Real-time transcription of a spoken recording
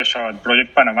Shabbat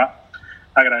Project Panamá.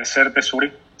 Agradecerte,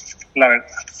 Suri. La, ver-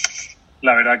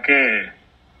 la verdad que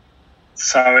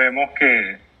sabemos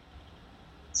que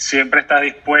siempre estás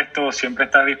dispuesto, siempre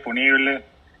estás disponible,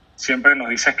 siempre nos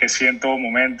dices que sí en todo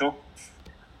momento.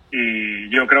 Y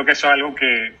yo creo que eso es algo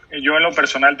que yo en lo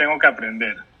personal tengo que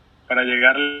aprender. Para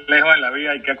llegar lejos en la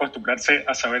vida hay que acostumbrarse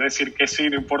a saber decir que sí,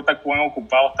 no importa cuán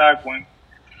ocupado está,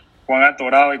 cuán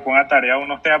atorado y cuán atareado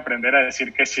uno esté, aprender a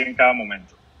decir que sí en cada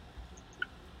momento.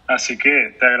 Así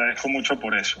que te agradezco mucho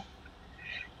por eso.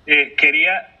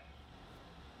 Quería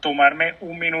tomarme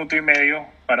 1 minuto y medio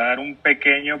para dar un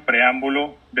pequeño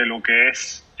preámbulo de lo que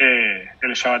es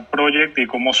el Shabbat Project y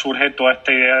cómo surge toda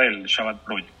esta idea del Shabbat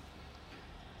Project.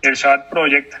 El Shabbat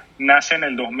Project nace en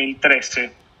el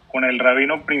 2013 con el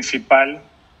rabino principal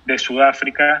de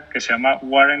Sudáfrica que se llama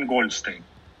Warren Goldstein.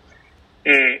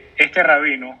 Este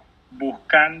rabino,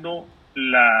 buscando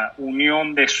la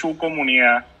unión de su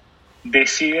comunidad,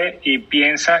 decide y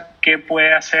piensa qué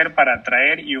puede hacer para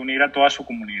atraer y unir a toda su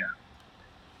comunidad.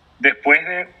 Después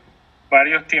de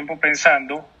varios tiempos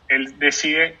pensando, él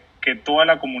decide que toda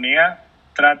la comunidad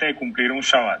trate de cumplir un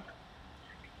Shabbat.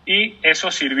 Y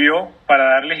eso sirvió para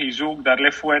darle hizuk,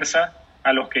 darle fuerza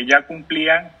a los que ya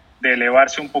cumplían, de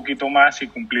elevarse un poquito más y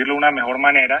cumplirlo de una mejor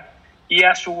manera, y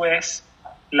a su vez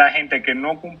la gente que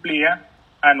no cumplía,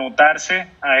 anotarse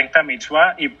a esta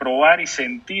mitzvah y probar y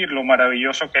sentir lo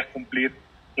maravilloso que es cumplir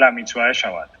la mitzvah de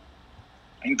Shabbat.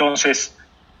 Entonces,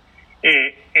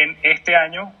 en este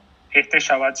año, este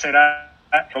Shabbat será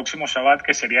el próximo Shabbat,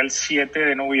 que sería el 7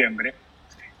 de noviembre,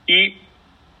 y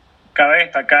cabe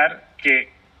destacar que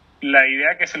la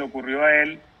idea que se le ocurrió a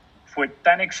él fue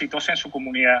tan exitosa en su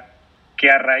comunidad que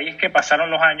a raíz que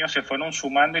pasaron los años se fueron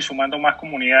sumando y sumando más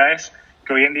comunidades,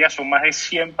 que hoy en día son más de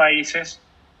 100 países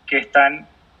que están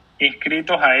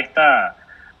inscritos a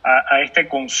este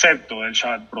concepto del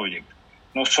Shabbat Project.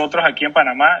 Nosotros aquí en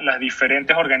Panamá, las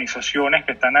diferentes organizaciones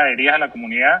que están adheridas a la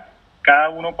comunidad, cada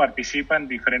uno participa en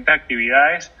diferentes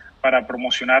actividades para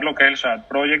promocionar lo que es el Shabbat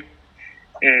Project.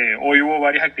 Hoy hubo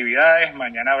varias actividades,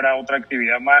 mañana habrá otra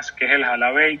actividad más, que es el Hala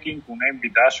Baking, con una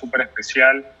invitada súper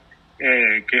especial,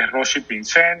 que es Roshi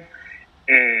Pincent.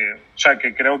 O sea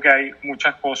que creo que hay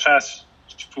muchas cosas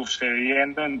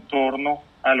sucediendo en torno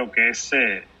a lo que es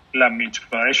la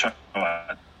mitzvah de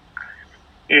Shabbat.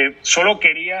 Solo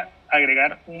quería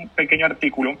agregar un pequeño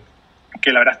artículo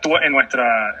que la verdad estuvo en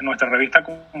nuestra revista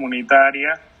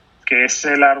comunitaria, que es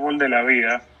El Árbol de la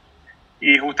Vida,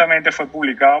 y justamente fue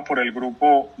publicado por el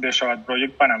grupo de Shabbat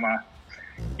Project Panamá,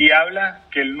 y habla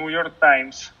que el New York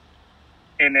Times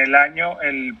el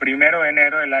 1 de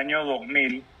enero del año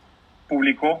 2000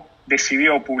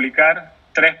 decidió publicar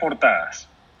 3 portadas.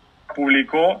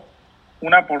 Publicó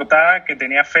una portada que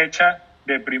tenía fecha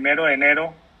de 1 de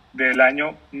enero del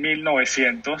año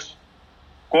 1900,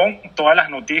 con todas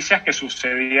las noticias que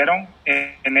sucedieron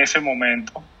en ese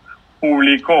momento.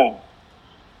 Publicó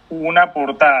una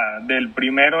portada del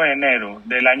 1 de enero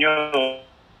del año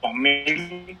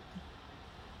 2000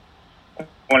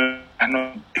 con las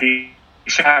noticias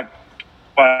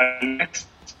actuales,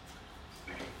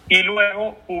 y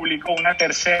luego publicó una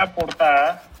tercera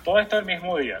portada, todo esto el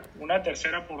mismo día, una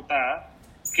tercera portada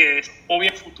que es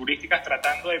obvias futurísticas,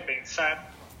 tratando de pensar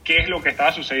qué es lo que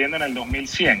estaba sucediendo en el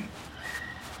 2100.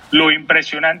 Lo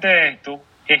impresionante de esto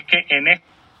es que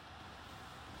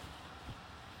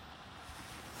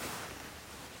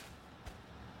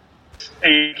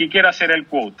y aquí quiero hacer el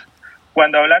quote.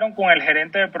 Cuando hablaron con el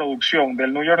gerente de producción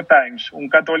del New York Times, un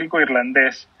católico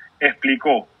irlandés,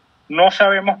 explicó: no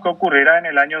sabemos qué ocurrirá en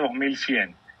el año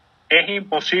 2100. Es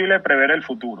imposible prever el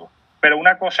futuro. Pero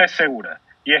una cosa es segura,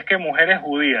 y es que mujeres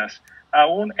judías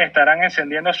aún estarán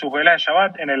encendiendo sus velas de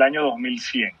Shabbat en el año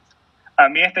 2100. A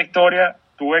mí esta historia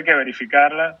tuve que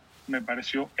verificarla, me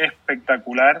pareció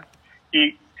espectacular,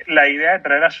 y la idea de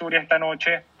traer a Suri esta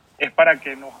noche es para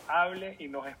que nos hable y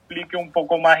nos explique un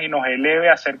poco más y nos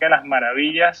eleve acerca de las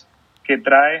maravillas que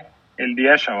trae el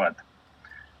día de Shabbat.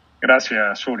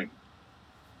 Gracias, Suri.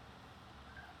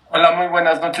 Hola, muy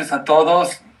buenas noches a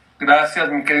todos. Gracias,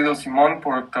 mi querido Simón,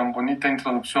 por tan bonita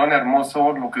introducción,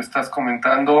 hermoso lo que estás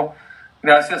comentando.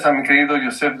 Gracias a mi querido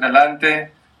Yosef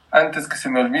Galante. Antes que se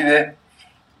me olvide,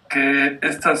 que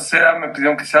esta sea, me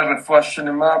pidieron que sea Refuah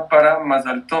Shelema para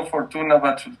Mazal Tov Fortuna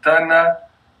Bat Sultana,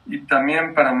 y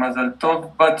también para Mazal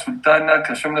Tov Bat Sultana, que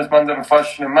Hashem les mande Refuah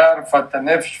Shelema, Rafat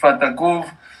Hanef, Shfat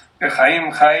Aguf, de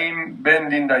Jaim Ben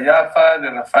Linda Yafa, de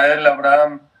Rafael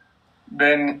Abraham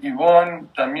Ben Ivón,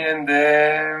 también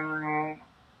de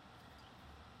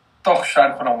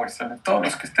Tochar Moisés, todos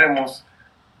los que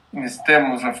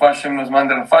necesitemos, Refuah Hashem nos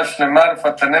manda Refuah Shelema,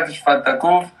 Rafat Hanef, Shfat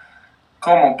Aguf,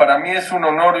 ¿Cómo? Para mí es un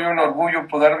honor y un orgullo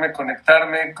poderme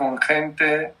conectarme con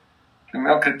gente,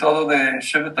 primero que todo de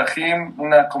Shevet Ahim,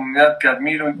 una comunidad que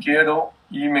admiro y quiero,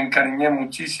 y me encariñé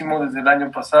muchísimo desde el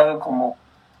año pasado, como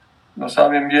lo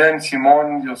saben bien,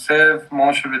 Simón, Yosef,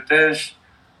 Moshe Betesh,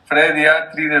 Freddy,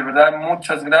 Atri, de verdad,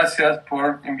 muchas gracias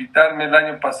por invitarme el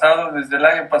año pasado. Desde el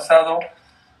año pasado,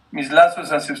 mis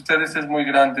lazos hacia ustedes es muy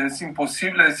grande. Es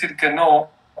imposible decir que no,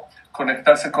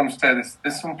 conectarse con ustedes.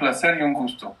 Es un placer y un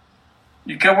gusto.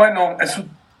 Y qué bueno, es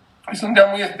un día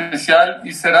muy especial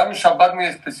y será un Shabbat muy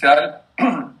especial.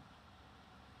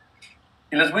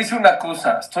 Y les voy a decir una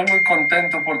cosa, estoy muy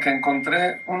contento porque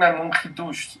encontré un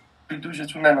Hiddush. Hiddush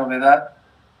es una novedad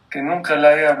que nunca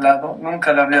la he hablado,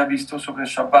 nunca la había visto sobre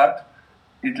Shabbat.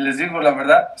 Y les digo la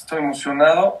verdad, estoy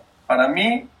emocionado. Para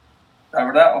mí, la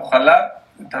verdad, ojalá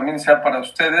también sea para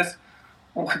ustedes,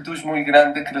 un Hiddush muy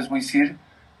grande que les voy a decir,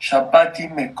 Shabbati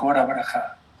Mekor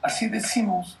Abraha. Así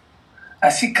decimos.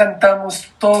 Así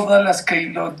cantamos todas las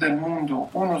Keilot del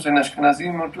mundo, unos en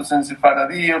Ashkenazim, otros en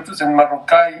Sefaradí, otros en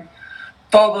Marroquí.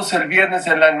 Todos el viernes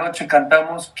en la noche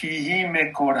cantamos Kihi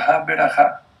Mekor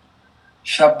Beraja.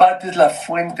 Shabbat es la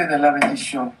fuente de la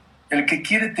bendición. El que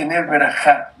quiere tener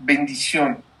Berajá,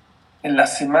 bendición, en la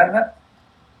semana,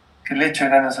 que le eche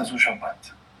ganas a su Shabbat.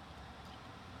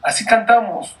 Así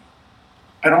cantamos,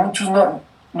 pero muchos no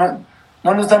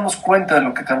nos damos cuenta de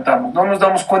lo que cantamos, no nos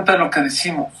damos cuenta de lo que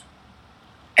decimos.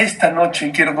 Esta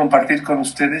noche quiero compartir con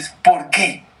ustedes por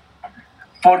qué.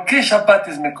 ¿Por qué Shabbat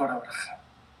es Mekor Abraja?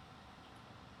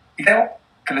 Y creo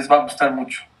que les va a gustar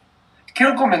mucho.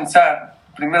 Quiero comenzar,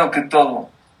 primero que todo,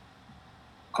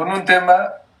 con un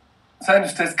tema. ¿Saben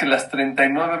ustedes que las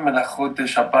 39 melajot de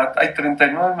Shabbat, hay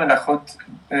 39 melajot,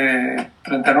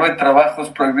 39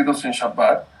 trabajos prohibidos en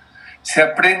Shabbat, se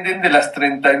aprenden de las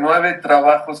 39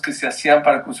 trabajos que se hacían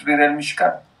para construir el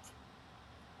Mishkan?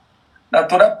 La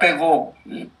Torah pegó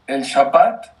el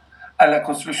Shabbat a la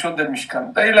construcción del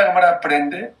Mishkan. De ahí la Gemara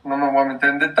aprende, no me voy a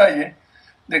meter en detalle,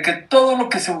 de que todo lo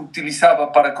que se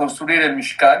utilizaba para construir el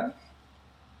Mishkan,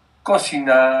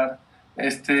 cocinar,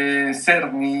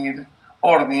 cernir,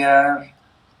 hornear,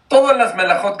 todas las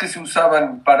melajot que se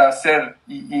usaban para hacer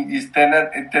y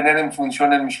tener en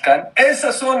función el Mishkan,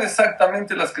 esas son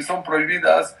exactamente las que son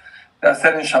prohibidas de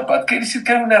hacer en Shabbat. Quiere decir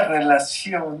que hay una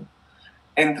relación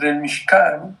entre el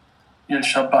Mishkan y el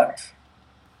Shabbat.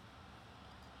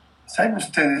 ¿Saben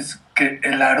ustedes que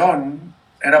el Aarón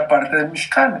era parte del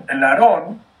Mishkan? El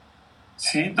Aarón,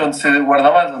 ¿sí?, donde se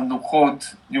guardaban los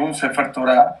Lujot y un Sefer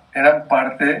Torah, eran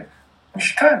parte del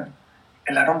Mishkan.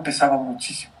 El Aarón pesaba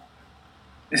muchísimo.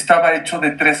 Estaba hecho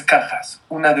de 3 cajas,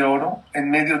 una de oro, en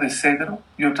medio de cedro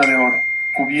y otra de oro,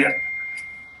 cubierta.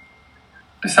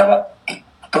 Pesaba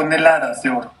toneladas de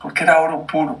oro, porque era oro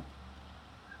puro.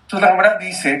 Entonces la Gemara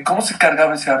dice, ¿cómo se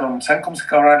cargaba ese Aarón? ¿Saben cómo se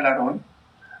cargaba el Aarón?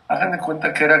 Hagan de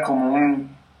cuenta que era como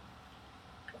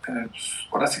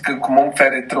ahora sí que como un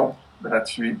féretro, ¿verdad?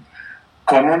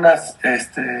 Con unas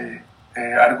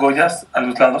argollas a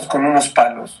los lados, con unos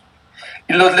palos.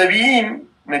 Y los levíim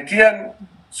metían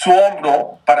su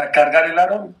hombro para cargar el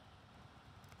Aarón.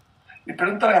 Y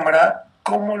pregunta la Gemara,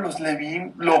 ¿cómo los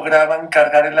levíim lograban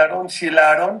cargar el Aarón? Si el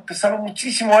Aarón pesaba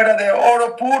muchísimo, era de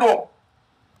oro puro.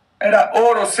 Era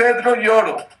oro, cedro y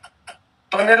oro.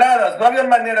 Toneladas, no había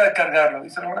manera de cargarlo.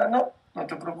 Dice la Gemara, no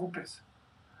te preocupes.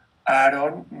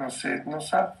 Aarón no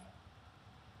sabe.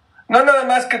 No nada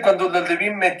más que cuando los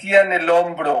levíim metían el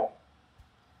hombro,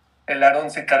 el Aarón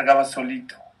se cargaba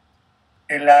solito.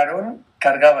 El Aarón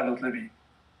cargaba a los levíim.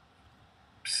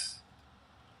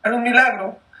 Era un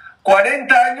milagro.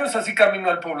 40 años así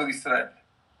caminó el pueblo de Israel.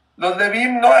 Los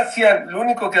levíim no hacían, lo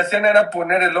único que hacían era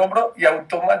poner el hombro, y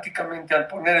automáticamente al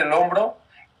poner el hombro,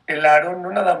 el Aarón no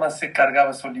nada más se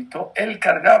cargaba solito, él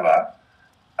cargaba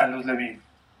a los levíim.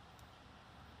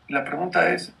 Y la pregunta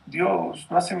es, Dios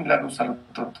no hace milagros a lo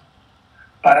tonto.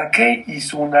 ¿Para qué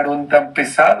hizo un Aarón tan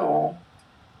pesado?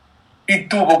 Y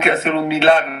tuvo que hacer un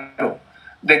milagro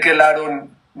de que el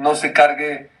Aarón no se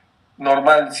cargue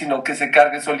normal, sino que se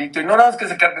cargue solito. Y no nada más que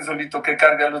se cargue solito, que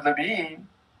cargue a los levíim.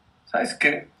 ¿Sabes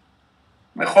qué?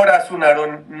 Mejor haz un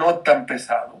Aarón no tan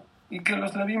pesado y que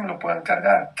los levíim lo puedan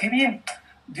cargar. ¡Qué bien!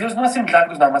 Dios no hace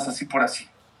milagros nada más así por así.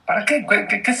 ¿Para qué?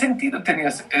 ¿Qué sentido tenía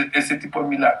ese tipo de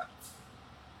milagro?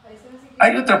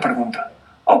 Hay otra pregunta.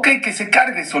 Ok, que se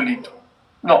cargue solito.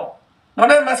 No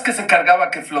nada más que se cargaba,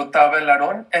 que flotaba el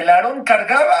Aarón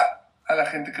cargaba a la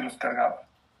gente que los cargaba.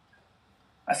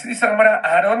 Así dice la Gemara,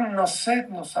 Aarón no sabe.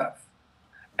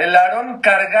 El Aarón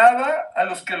cargaba a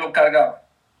los que lo cargaban.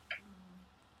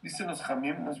 Dicen los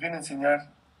Jamim, nos viene a enseñar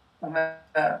una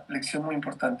lección muy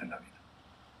importante en la vida.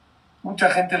 Mucha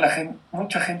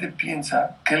gente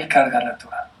piensa que él carga la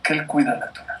Torah, que que él cuida la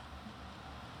Torah,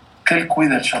 que él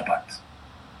cuida el Shabbat.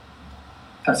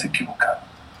 Estás equivocado.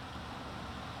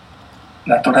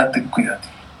 La Torah te cuida a ti.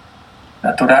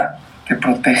 La Torah te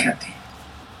protege a ti.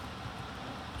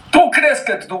 Tú crees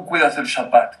que tú cuidas el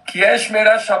Shabbat. Ki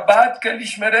eshmera Shabbat que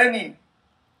lishmereni.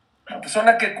 La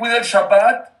persona que cuida el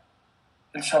Shabbat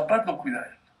lo cuida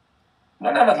él.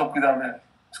 No nada más lo cuida él.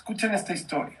 Escuchen esta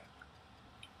historia.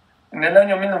 En el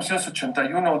año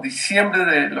 1981, diciembre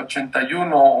del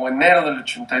 81 o enero del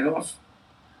 82,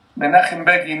 Menachem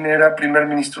Begin era primer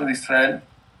ministro de Israel.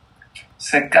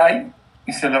 Se cae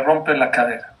y se le rompe la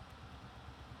cadera.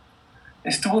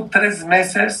 Estuvo 3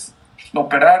 meses, lo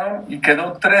operaron y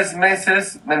quedó 3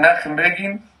 meses Menachem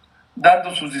Begin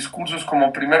dando sus discursos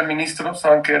como primer ministro.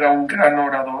 Saben que era un gran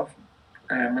orador.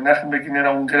 Menachem Begin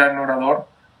era un gran orador.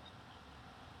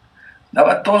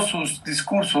 Daba todos sus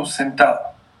discursos sentado.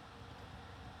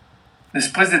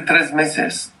 Después de 3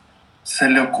 meses, se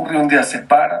le ocurre un día, se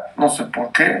para, no sé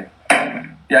por qué,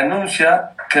 y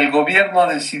anuncia que el gobierno ha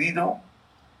decidido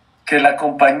que la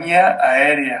compañía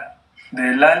aérea de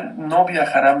El Al no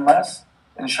viajará más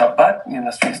en Shabbat ni en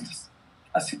las fiestas.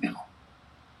 Así dijo.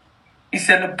 Y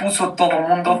se le puso todo el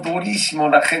mundo durísimo,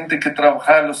 la gente que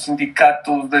trabajaba en los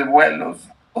sindicatos de vuelos,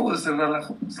 todo ese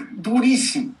relajo,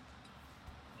 durísimo.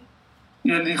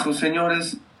 Y él dijo,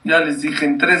 señores, ya les dije,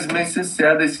 en 3 meses se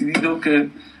ha decidido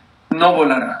que no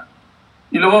volará.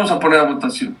 Y lo vamos a poner a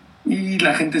votación. Y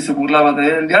la gente se burlaba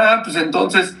de él. Pues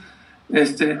entonces,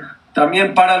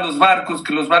 también para los barcos,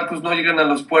 que los barcos no llegan a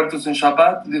los puertos en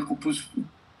Shabbat. Dijo, pues,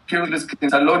 quiero decirles que en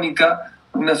Salónica,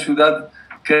 una ciudad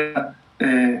que era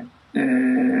de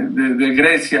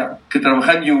Grecia, que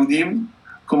trabajaba en Yehudim,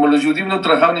 como los Yehudim no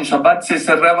trabajaban en Shabbat, se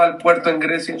cerraba el puerto en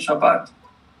Grecia en Shabbat.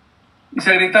 Y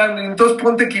se gritaron, entonces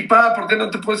ponte equipá, ¿por qué no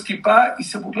te puedes equipar? Y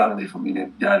se burlaron, dijo,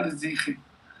 miren, ya les dije,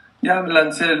 ya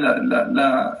lancé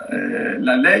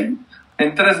la ley,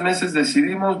 en 3 meses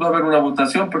decidimos, va a haber una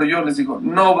votación, pero yo les digo,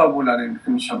 no va a volar en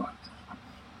Shabbat.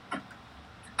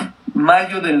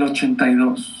 Mayo del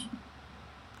 82,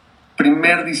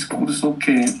 primer discurso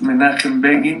que Menachem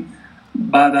Begin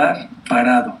va a dar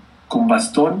parado, con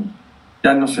bastón,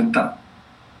 ya no sentado.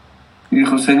 Y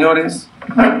dijo, señores,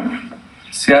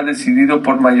 se ha decidido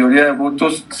por mayoría de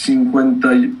votos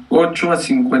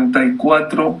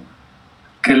 58-54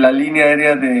 que la línea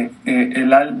aérea de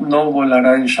El Al no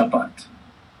volará en Shabbat.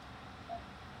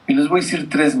 Y les voy a decir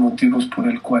 3 motivos por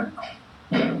el cual no.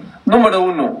 Número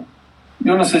 1,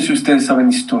 yo no sé si ustedes saben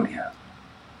historia,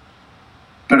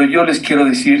 pero yo les quiero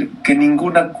decir que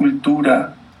ninguna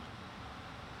cultura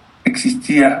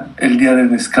existía el día de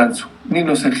descanso, ni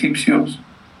los egipcios,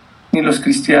 ni los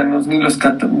cristianos, ni los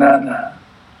católicos, nada.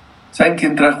 ¿Saben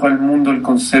quién trajo al mundo el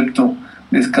concepto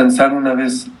de descansar una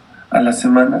vez a la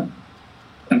semana?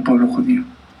 El pueblo judío.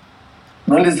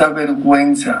 No les da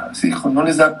vergüenza, hijo, no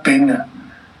les da pena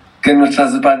que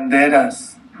nuestras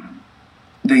banderas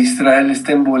de Israel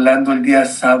estén volando el día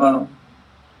sábado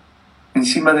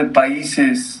encima de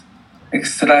países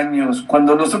extraños,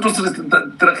 cuando nosotros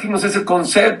trajimos ese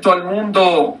concepto al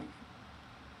mundo.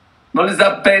 No les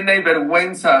da pena y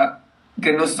vergüenza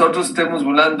que nosotros estemos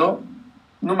volando.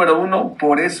 Número 1,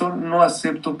 por eso no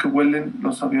acepto que vuelen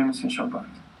los aviones en Shabbat.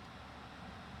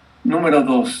 Número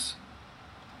 2,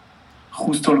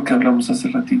 justo lo que hablamos hace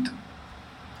ratito.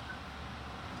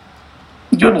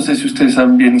 Yo no sé si ustedes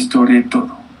saben bien historia y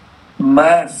todo.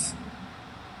 Más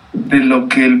de lo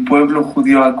que el pueblo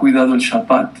judío ha cuidado el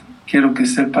Shabbat, quiero que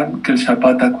sepan que el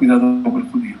Shabbat ha cuidado al pueblo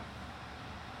judío.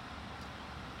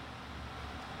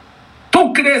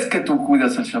 ¿Tú crees que tú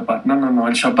cuidas el Shabbat? No,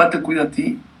 el Shabbat te cuida a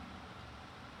ti.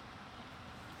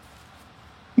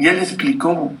 Y él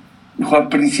explicó, dijo, a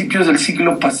principios del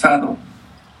siglo pasado,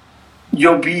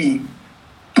 yo vi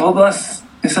todas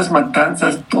esas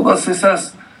matanzas, todas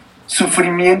esas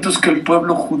sufrimientos que el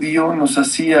pueblo judío nos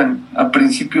hacían a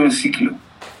principio del siglo.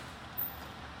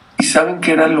 ¿Y saben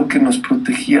qué era lo que nos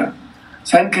protegía?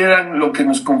 ¿Saben qué era lo que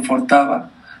nos confortaba?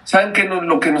 ¿Saben qué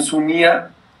lo que nos unía?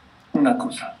 Una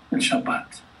cosa, el Shabbat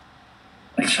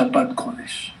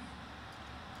Kodesh.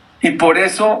 Y por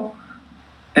eso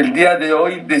el día de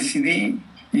hoy decidí,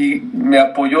 y me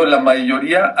apoyó la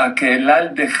mayoría, a que El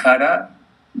Al dejará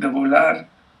de volar.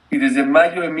 Y desde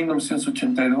mayo de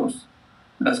 1982,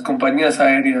 las compañías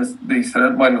aéreas de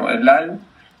Israel, El Al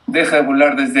deja de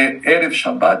volar desde Erev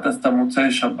Shabbat hasta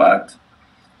Motzei Shabbat.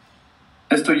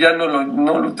 Esto ya no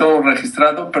lo tengo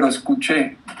registrado, pero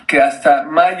escuché que hasta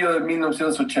mayo de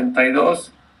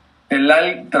 1982 El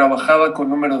Al trabajaba con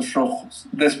números rojos.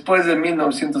 Después de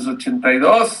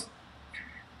 1982,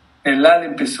 El Al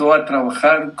empezó a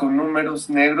trabajar con números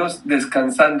negros,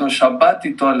 descansando Shabbat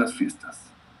y todas las fiestas.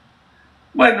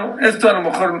 Bueno, esto a lo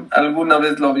mejor alguna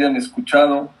vez lo habían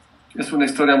escuchado. Es una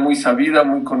historia muy sabida,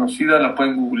 muy conocida. La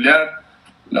pueden googlear.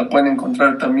 La pueden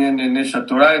encontrar también en Esha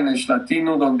Torah, en Esh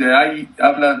Latino, donde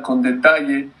habla con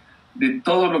detalle de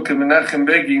todo lo que Menachem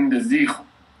Begin les dijo.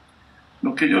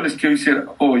 Lo que yo les quiero decir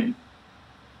hoy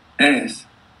es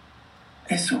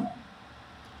eso.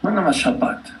 No nada más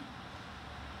Shabbat.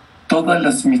 Todas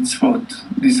las mitzvot,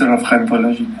 dice Rav Chaim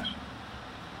Volozhiner.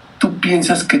 Tú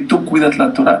piensas que tú cuidas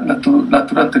la Torah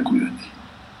te cuida a ti.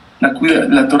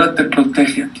 La Torah te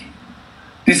protege a ti.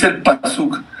 Dice el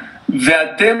pasuk,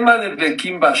 Ve'atema de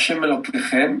Bekim Ba'Shem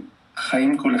Elokechem,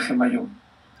 Chaim Kolechem Hayom.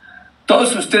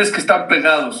 Todos ustedes que están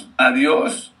pegados a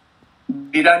Dios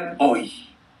dirán hoy.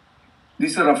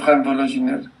 Dice Rav Chaim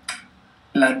Volozhiner,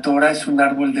 la Torah es un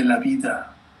árbol de la vida.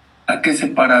 ¿A qué se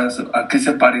parece?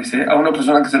 A una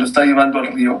persona que se lo está llevando al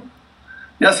río.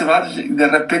 Ya se va, de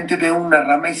repente ve una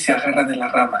rama y se agarra de la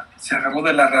rama. Se agarró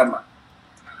de la rama.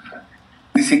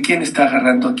 Dice, ¿quién está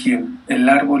agarrando a quién? ¿El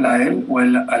árbol a él o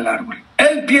él al árbol?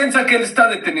 Él piensa que él está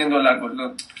deteniendo al árbol.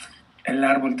 No, el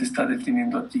árbol te está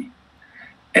deteniendo a ti.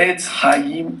 Etz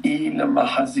Hayim y la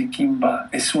Mahazikimba.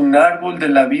 Es un árbol de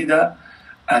la vida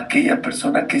aquella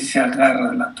persona que se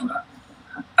agarra de la Torah.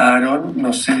 Aarón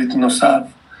no sabe.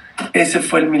 Ese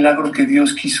fue el milagro que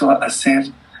Dios quiso hacer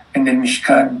en el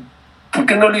Mishkan. ¿Por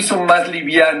qué no lo hizo más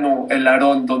liviano el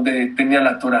Aarón donde tenía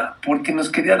la Torah? Porque nos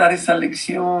quería dar esa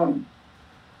lección.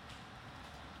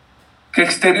 Que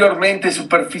exteriormente,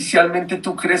 superficialmente,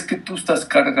 tú crees que tú estás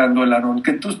cargando el Aarón,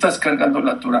 que tú estás cargando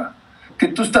la Torah, que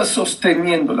tú estás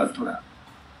sosteniendo la Torah.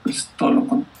 Pues todo lo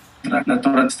contrario, la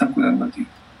Torah te está cuidando a ti.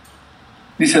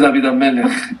 Dice David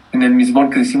Amelech en el Mizmor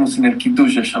que decimos en el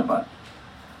Kiddush de Shabbat.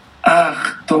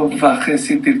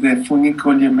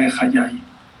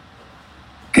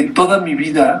 Que toda mi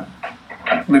vida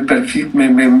me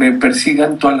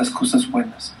persigan todas las cosas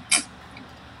buenas.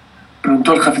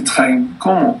 Preguntó el Hafetz Haim,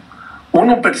 ¿cómo?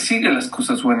 Uno persigue las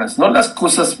cosas buenas, no las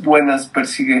cosas buenas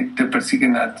te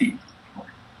persiguen a ti.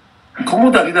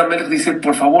 ¿Cómo David Amelech dice,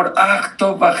 por favor,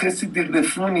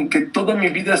 que toda mi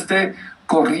vida esté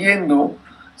corriendo,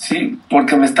 ¿sí?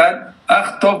 Porque me están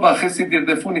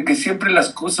que siempre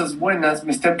las cosas buenas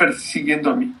me estén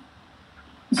persiguiendo a mí.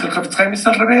 Dice el Hafetz Haim, es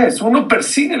al revés, uno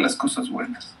persigue las cosas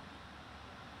buenas.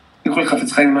 Dijo el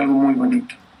Hafetz Haim algo muy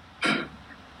bonito.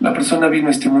 La persona vino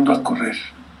a este mundo a correr.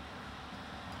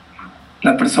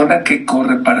 La persona que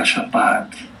corre para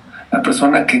Shabbat, la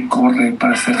persona que corre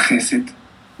para hacer Gesed,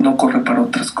 no corre para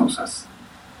otras cosas.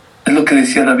 Es lo que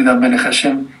decía David Amelech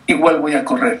Hashem, igual voy a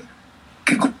correr,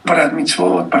 que corre para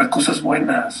mitzvot, para cosas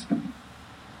buenas.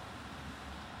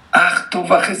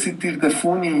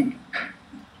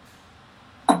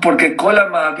 Porque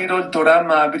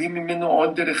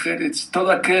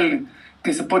todo aquel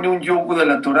que se pone un yugo de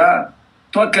la Torah,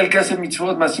 todo aquel que hace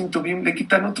mitzvot, masim tovim, le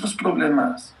quitan otros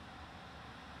problemas.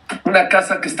 Una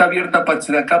casa que está abierta para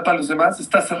tzedakah para los demás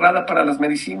está cerrada para las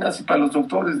medicinas y para los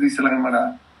doctores, dice la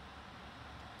Gemara.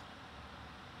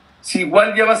 Si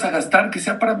igual ya vas a gastar, que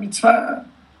sea para mitzvah.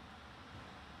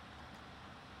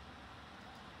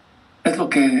 Es lo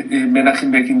que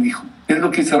Menachem Begin dijo. Es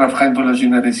lo que dice Rav Chaim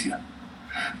Volozhiner decía.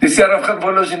 Decía Rav Chaim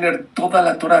Volozhiner, toda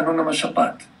la Torah, no nada más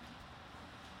Shabbat.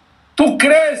 ¿Tú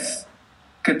crees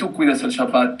que tú cuidas el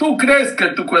Shabbat? ¿Tú crees que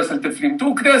tú cuidas el Teflim?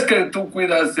 ¿Tú crees que tú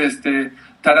cuidas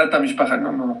Tarat HaMishpacha?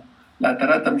 No. La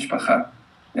Tarat HaMishpacha,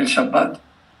 el Shabbat,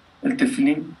 el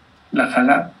Teflim, la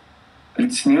Jalá, el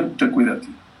Tzniut te cuida a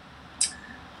ti.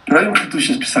 Pero hay un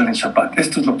Hitush especial en Shabbat.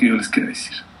 Esto es lo que yo les quiero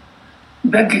decir.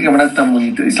 Vean qué Gemara tan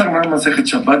bonita. Dice la Gemara Masejet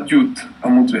Shabbat Yud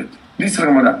Amud Bet. Dice la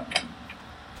Gemara,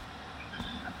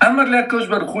 Amarle HaKadosh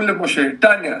Baruj Hu le Moshe,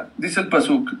 Tania, dice el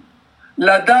pasuk,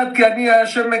 la dad que ani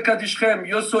Hashem mekadishchem,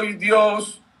 yo soy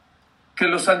Dios que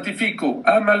lo santifico.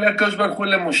 Amarle HaKadosh Baruj Hu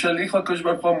le Moshe, le dijo HaKadosh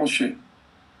Baruj Hu a Moshe,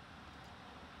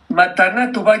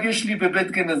 Matana tova yesh li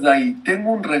bebet genazai,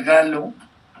 tengo un regalo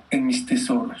en mis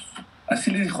tesoros.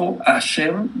 Así le dijo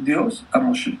Hashem, Dios, a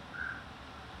Moshe.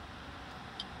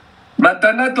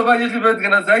 Matana tova yesh li bebet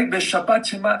genazai, beshabbat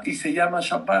shema, y se llama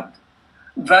Shabbat.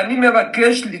 Vani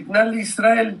mevakesh litnan li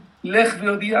Israel, lech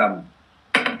veodiam.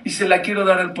 Y se la quiero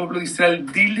dar al pueblo de Israel.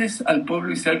 Diles al pueblo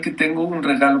de Israel que tengo un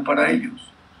regalo para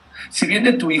ellos. Si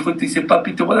viene tu hijo y te dice,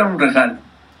 papi, te voy a dar un regalo,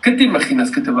 ¿qué te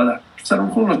imaginas que te va a dar? Pues a lo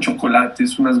mejor unos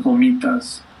chocolates, unas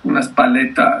gomitas, unas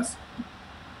paletas.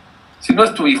 Si no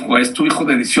es tu hijo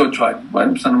de 18 años.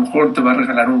 Bueno, pues a lo mejor te va a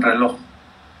regalar un reloj.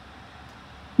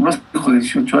 No es tu hijo de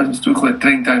 18 años, es tu hijo de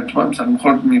 30 años. Bueno, pues a lo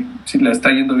mejor si le está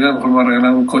yendo bien, a lo mejor me va a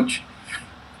regalar un coche.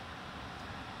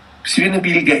 Si viene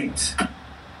Bill Gates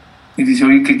y dice,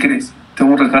 oye, ¿qué crees?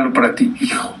 Tengo un regalo para ti.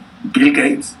 Hijo, Bill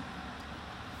Gates.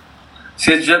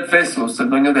 Si es Jeff Bezos,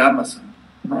 el dueño de Amazon.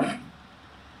 No.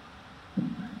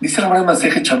 Dice la Gemara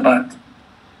Masejet Shabbat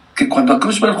que cuando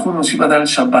Akadosh Baruj Hu nos iba a dar el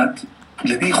Shabbat,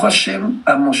 le dijo Hashem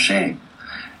a Moshe: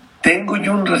 tengo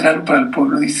yo un regalo para el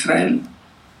pueblo de Israel.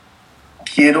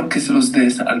 Quiero que se los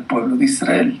des al pueblo de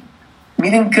Israel.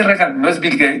 Miren qué regalo. No es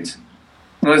Bill Gates,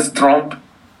 no es Trump,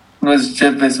 no es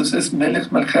Jeff Bezos, es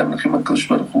Melech Malchei Malchim Akadosh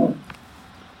Baruj Hu.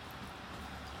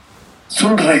 Es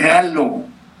un regalo.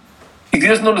 Y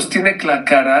Dios no los tiene que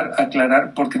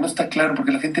aclarar porque no está claro,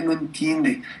 porque la gente no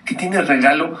entiende que tiene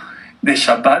regalo de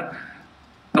Shabbat.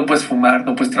 No puedes fumar,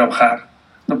 no puedes trabajar,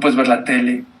 no puedes ver la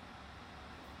tele.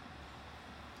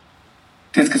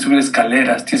 Tienes que subir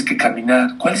escaleras, tienes que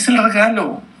caminar. ¿Cuál es el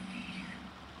regalo?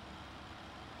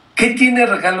 ¿Qué tiene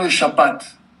regalo de Shabbat?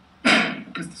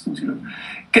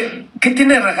 ¿Qué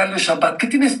tiene regalo de Shabbat? ¿Qué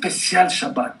tiene especial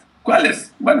Shabbat? ¿Cuál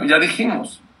es? Bueno, ya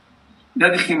dijimos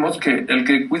que el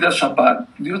que cuida Shabbat,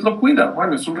 Dios lo cuida.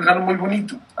 Bueno, es un regalo muy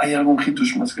bonito. ¿Hay algún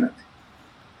hitush más grande?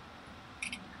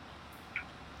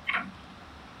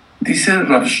 Dice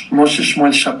Rav Moshe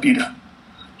Shmuel Shapira,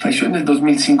 falleció en el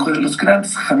 2005, de los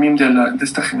grandes jamim de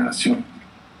esta generación.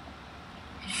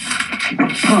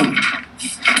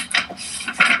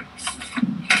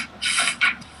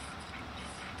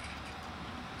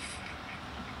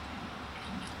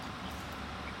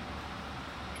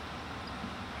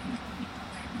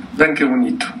 Vean qué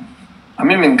bonito. A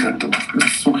mí me encantó.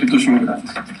 Es un hitush muy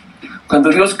grande. Cuando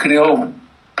Dios creó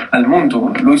al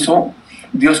mundo,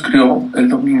 Dios creó el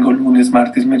domingo, lunes,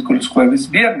 martes, miércoles, jueves,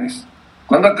 viernes.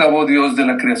 ¿Cuándo acabó Dios de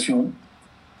la creación?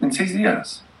 En 6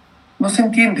 días. No se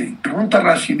entiende. Pregunta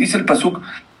Rashi, dice el pasuk,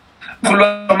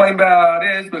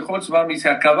 y se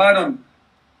acabaron.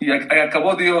 Y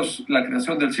acabó Dios la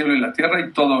creación del cielo y la tierra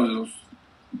y todos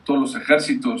los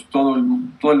ejércitos, todo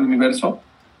el universo.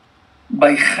 A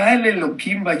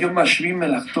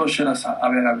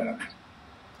ver.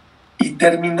 Y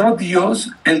terminó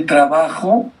Dios el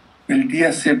trabajo el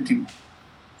día séptimo.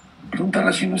 Pregunta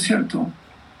Rashi, ¿no es cierto?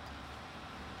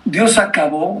 Dios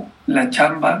acabó la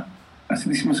chamba, así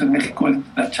decimos en México,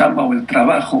 la chamba o el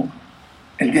trabajo,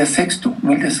 el día sexto,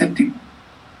 no el día séptimo.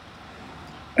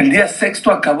 El día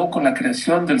sexto acabó con la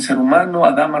creación del ser humano,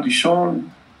 Adam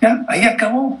Arishon. Ya, ahí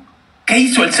acabó. ¿Qué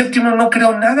hizo? El séptimo no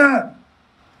creó nada.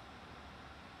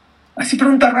 Así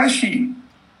pregunta Rashi.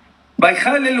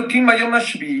 Vaihal Elokim Bayom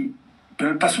Hashvi.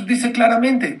 Pero el pasuk dice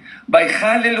claramente,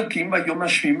 Vaihal Elokim Bayom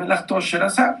Hashvi melachto asher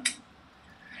asa.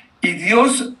 Y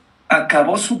Dios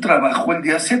acabó su trabajo el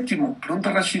día séptimo.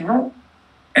 Pregunta Rashi, no.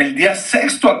 El día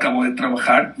sexto acabó de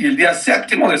trabajar y el día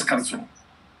séptimo descansó.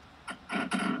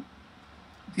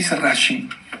 Dice Rashi.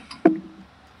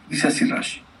 Dice así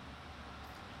Rashi.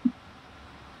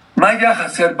 Maya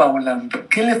Haser Baolam.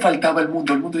 ¿Qué le faltaba al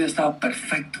mundo? El mundo ya estaba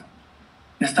perfecto.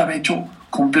 Ya estaba hecho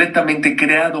completamente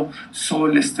creado.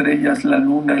 Sol, estrellas, la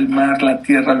luna, el mar, la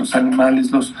tierra, los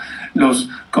animales, los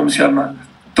 ¿cómo se llama?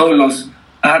 Todos los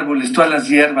árboles, todas las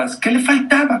hierbas. ¿Qué le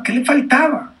faltaba? ¿Qué le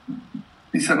faltaba?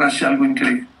 Dice Rashi algo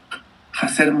increíble.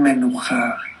 Hacer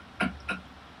menuja.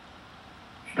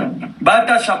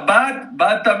 Bata Shabbat,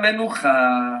 bata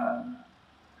menuja.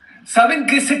 ¿Saben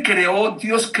qué se creó?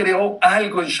 Dios creó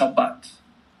algo en Shabbat.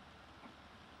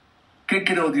 ¿Qué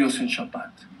creó Dios en Shabbat?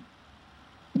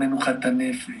 Menuhat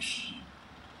hanefesh.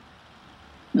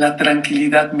 La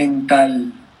tranquilidad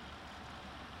mental.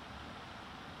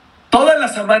 Toda la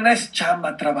semana es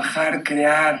chamba, trabajar,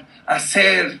 crear,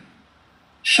 hacer.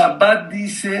 Shabbat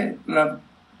dice Rav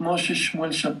Moshe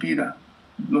Shmuel Shapira,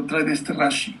 lo trae de este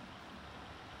Rashi.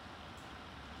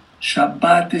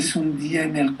 Shabbat es un día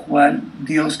en el cual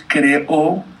Dios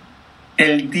creó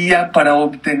el día para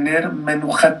obtener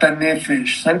Menuhat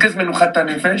hanefesh. ¿Saben qué es Menuhat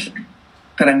hanefesh?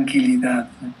 Tranquilidad.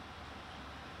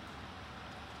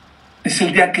 Es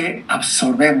el día que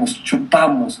absorbemos,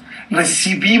 chupamos,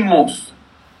 recibimos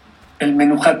el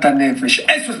Menuhat hanefesh.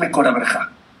 Eso es Mekor HaBerajá.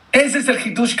 Ese es el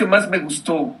hidush que más me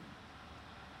gustó.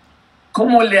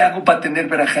 ¿Cómo le hago para tener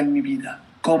verajá en mi vida?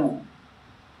 ¿Cómo?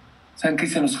 ¿Saben qué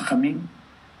dicen los jajamín?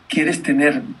 ¿Quieres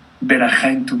tener verajá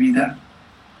en tu vida?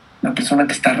 La persona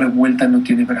que está revuelta no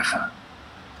tiene verajá.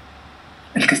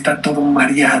 El que está todo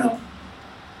mareado,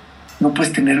 no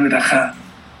puedes tener verajá.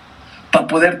 Para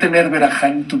poder tener verajá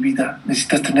en tu vida,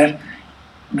 necesitas tener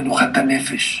Menuhat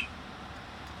hanefesh.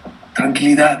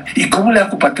 Tranquilidad. ¿Y cómo le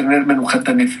hago para tener Menuhat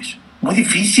hanefesh? Muy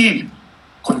difícil.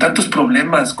 Con tantos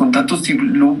problemas, con tantos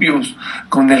diluvios,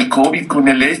 con el COVID, con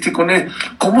el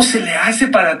 ¿Cómo se le hace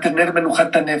para tener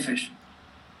Menuhat hanefesh?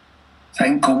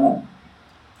 ¿Saben cómo?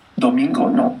 Domingo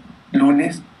no.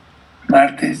 Lunes,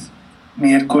 martes,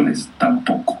 miércoles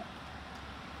tampoco.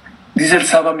 Dice el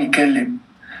Saba Mikelem,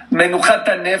 Menuhat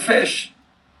hanefesh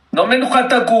No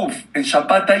menujata guf. En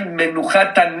Shabbat hay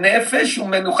menujata nefesh o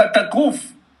menujata guf.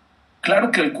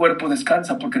 Claro que el cuerpo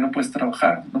descansa porque no puedes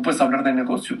trabajar, no puedes hablar de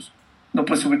negocios, no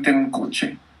puedes subirte en un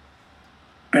coche.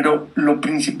 Pero lo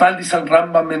principal, dice el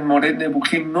Rambam en Moreh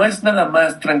Nebuchim, no es nada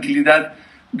más tranquilidad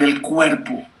del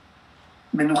cuerpo.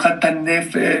 Menujata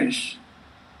nefesh.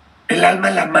 El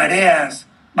alma la mareas.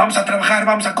 Vamos a trabajar,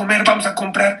 vamos a comer, vamos a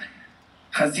comprar.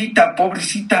 Jazita,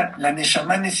 pobrecita, la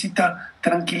neshama necesita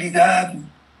tranquilidad.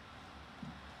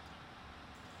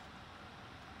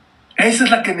 Esa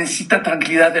es la que necesita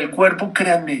tranquilidad del cuerpo,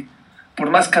 créanme. Por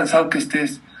más cansado que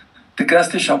estés, te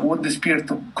quedaste Shavuot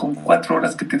despierto. Con 4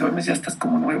 horas que te duermes ya estás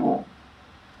como nuevo.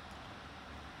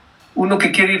 Uno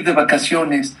que quiere ir de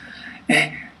vacaciones,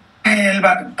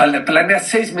 él planea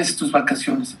 6 meses tus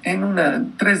vacaciones.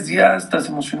 En 3 días estás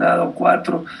emocionado,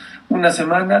 4, una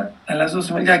semana, a las 2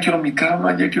 semanas, ya quiero mi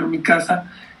cama, ya quiero mi casa.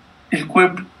 El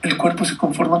cuerpo se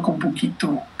conforma con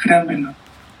poquito, créanmelo.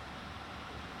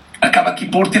 Acaba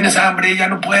Kippur, tienes hambre, ya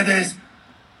no puedes.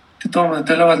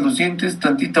 Te lavas los dientes,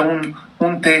 tantita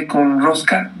un té con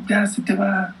rosca, ya se te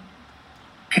va.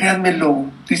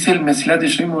 Créanmelo, dice el Mesilat de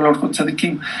Shlomo Orjot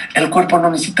Tzadikim, el cuerpo no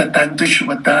necesita tanto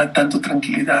Yeshuvatá, tanto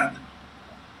tranquilidad.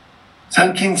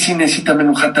 ¿Saben quién sí necesita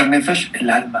Menujat Nefesh? El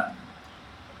alma.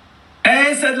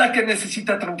 Esa es la que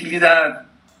necesita tranquilidad.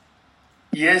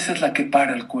 Y esa es la que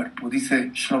para el cuerpo.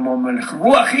 Dice Shlomo Melech,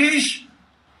 Ruach Ish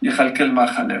Yechalkel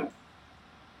Mahaleu.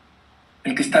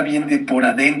 El que está bien de por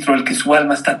adentro, el que su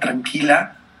alma está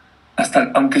tranquila, hasta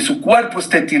aunque su cuerpo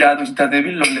esté tirado y está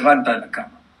débil, lo levanta de la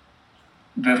cama.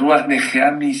 Beruach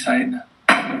Nejeami Saena.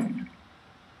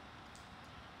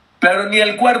 Pero ni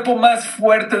el cuerpo más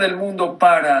fuerte del mundo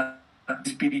para un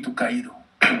espíritu caído,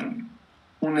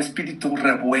 un espíritu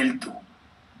revuelto.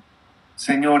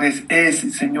 Señores,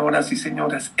 señoras y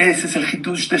señoras, ese es el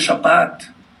Hidush de Shabbat.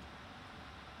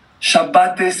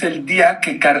 Shabbat es el día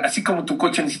que, así como tu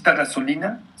coche necesita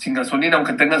gasolina, sin gasolina,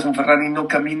 aunque tengas un Ferrari, no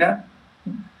camina.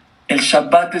 El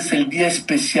Shabbat es el día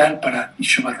especial para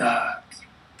Yeshuvatá.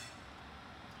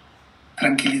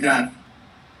 Tranquilidad,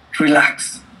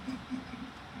 relax.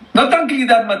 No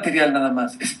tranquilidad material nada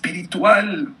más,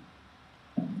 espiritual.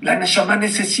 La Neshama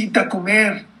necesita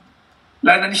comer.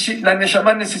 La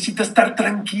Neshama necesita estar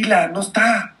tranquila. No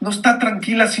está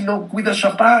tranquila si no cuida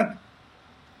Shabbat.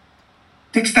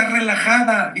 Tiene que estar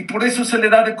relajada. Y por eso se le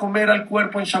da de comer al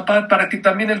cuerpo en Shabbat, para que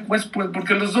también el cuerpo,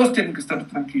 porque los dos tienen que estar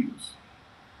tranquilos.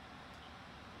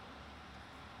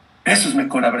 Eso es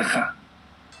Mekor Abrejá.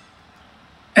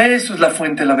 Eso es la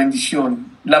fuente de la bendición.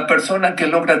 La persona que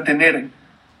logra tener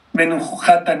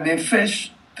Menujata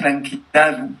Nefesh,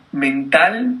 tranquilidad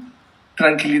mental,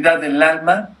 tranquilidad del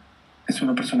alma, es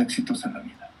una persona exitosa en la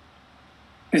vida.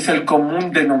 Es el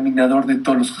común denominador de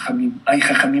todos los jajamim. Hay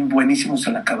jajamim buenísimos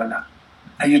en la Kabbalah.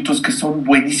 Hay otros que son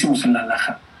buenísimos en la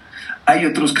Halajá. Hay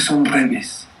otros que son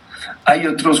rebes. Hay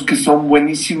otros que son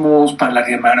buenísimos para la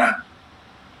Gemara.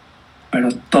 Pero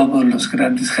todos los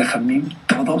grandes jajamim,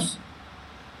 todos,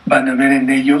 van a ver en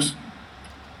ellos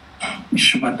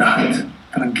Yeshuvatá,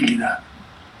 tranquilidad.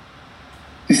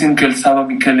 Dicen que el Saba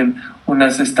Mikelem una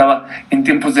vez estaba en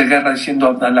tiempos de guerra diciendo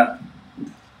Abdalá.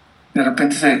 De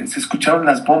repente se escucharon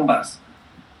las bombas.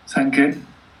 ¿Saben qué?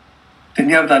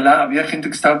 Tenía Abdalá, había gente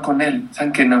que estaba con él.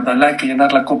 ¿Saben que en Abdalá hay que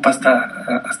llenar la copa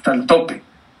hasta el tope?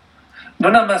 No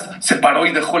nada más se paró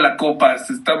y dejó la copa.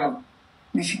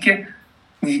 Ni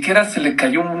siquiera se le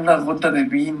cayó una gota de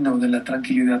vino de la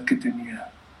tranquilidad que tenía.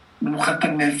 Menujat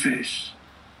Nefesh.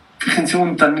 Fíjense,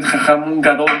 un Talmid Jajam, un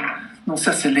Gadol, no se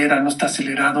acelera, no está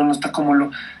acelerado, no está como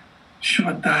lo...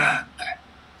 Shubatá,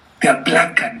 te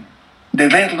aplacan. De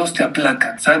verlos te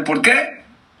aplacan. ¿Saben por qué?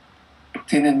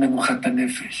 Tienen Menujat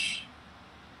Nefesh.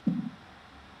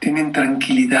 Tienen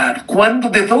tranquilidad. ¿Cuándo?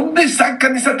 ¿De dónde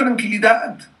sacan esa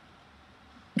tranquilidad?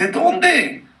 ¿De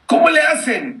dónde? ¿Cómo le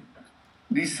hacen?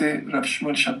 Dice Rav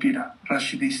Shmuel Shapira,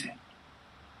 Rashi dice,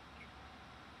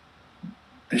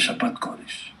 de Shabbat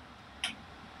Kodesh.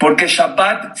 Porque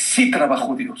Shabbat sí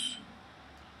trabajó Dios.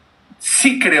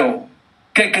 Sí creó.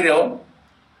 ¿Qué creó?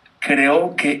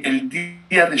 Creó que el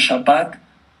día de Shabbat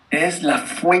es la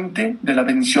fuente de la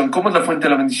bendición. ¿Cómo es la fuente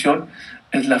de la bendición?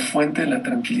 Es la fuente de la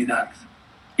tranquilidad.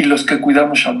 Y los que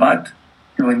cuidamos Shabbat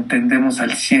lo entendemos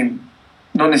al 100.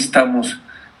 No necesitamos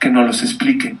que nos los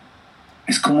expliquen.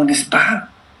 Es como un spa.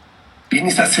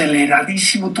 Vienes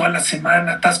aceleradísimo toda la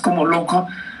semana, estás como loco.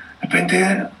 De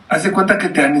repente, haz de cuenta que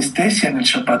te anestesian el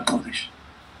Shabbat Kodesh.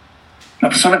 La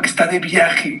persona que está de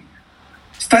viaje.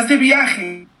 Estás de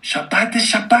viaje. Shabbat es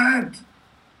Shabbat.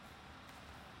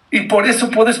 Y por eso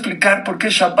puedo explicar por qué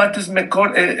Shabbat es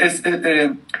mejor, es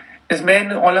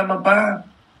Men Olam Haba.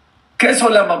 ¿Qué es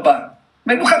Olam Haba?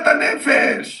 Menuhat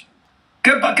HaNefesh.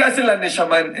 ¿Qué hace la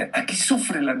Neshama? Aquí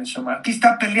sufre la Neshama. Aquí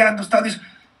está peleando, está diciendo,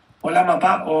 Olam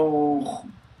Haba,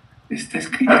 está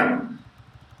escrito.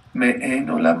 Me'en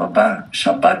Olam Haba.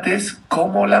 Shabbat es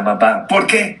como Olam Haba. ¿Por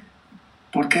qué?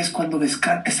 Porque es cuando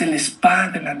descansa, es el spa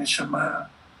de la Neshama.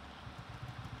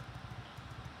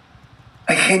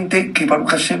 Hay gente que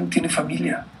Baruch Hashem tiene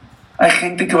familia. Hay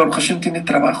gente que Baruch Hashem tiene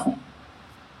trabajo.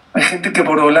 Hay gente que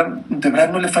Borei Olam de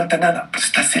verdad no le falta nada, pero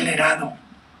está acelerado,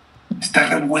 está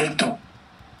revuelto.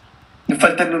 Le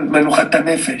falta el Menuhat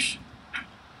HaNefesh.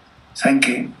 ¿Saben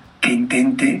qué? Que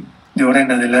intente de ahora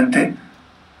en adelante,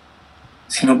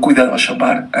 si no cuidado a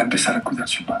Shabbat, a empezar a cuidar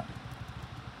Shabbat.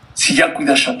 Si ya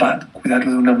cuida Shabbat,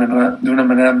 cuidarlo de una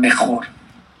manera mejor,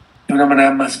 de una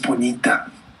manera más bonita,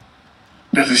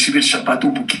 de recibir Shabbat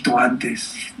un poquito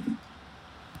antes.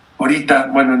 Ahorita,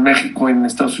 bueno, en México, en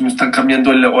Estados Unidos están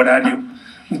cambiando el horario.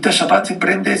 Ahorita Shabbat se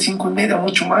prende 5:30,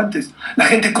 mucho antes. La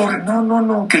gente corre.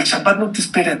 No, que el Shabbat no te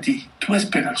espere a ti. Tú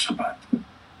espera el Shabbat.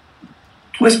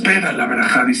 Tú espera la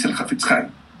verajá, dice el Hafetz Haim.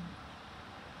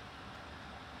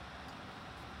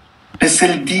 Es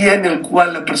el día en el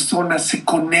cual la persona se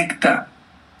conecta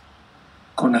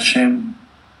con Hashem.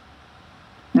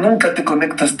 Nunca te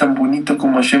conectas tan bonito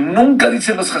como Hashem. Nunca,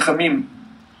 dicen los Jajamim.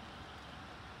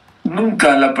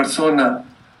 Nunca la persona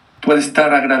puede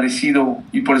estar agradecido,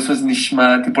 y por eso es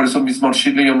Nishmat, y por eso mismo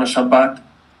Mishmor le llama Shabbat,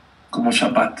 como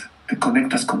Shabbat. Te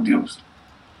conectas con Dios.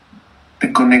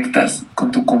 Te conectas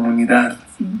con tu comunidad.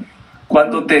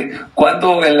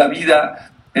 Cuando en la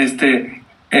vida te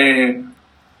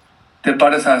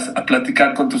paras a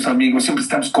platicar con tus amigos, siempre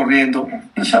estamos corriendo.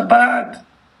 En Shabbat.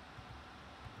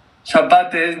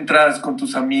 Shabbat entras con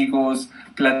tus amigos,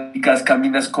 platicas,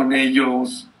 caminas con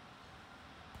ellos,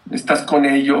 estás con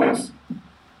ellos.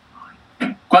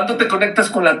 ¿Cuándo te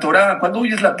conectas con la Torah? ¿Cuándo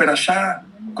oyes la Perashá?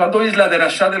 ¿Cuándo oyes la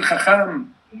Derashá del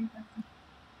Jajam?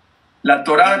 La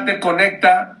Torah te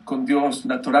conecta con Dios,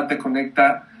 la Torah te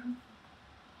conecta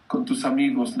con tus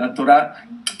amigos, la Torah,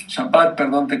 Shabbat,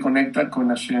 te conecta con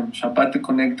Hashem, Shabbat te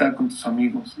conecta con tus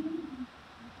amigos,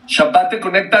 Shabbat te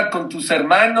conecta con tus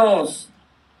hermanos,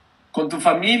 con tu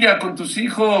familia, con tus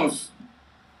hijos.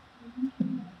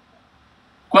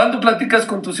 ¿Cuándo platicas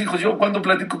con tus hijos? Yo cuando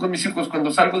platico con mis hijos,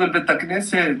 cuando salgo del Bet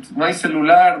Knesset, no hay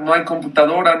celular, no hay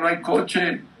computadora, no hay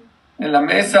coche, en la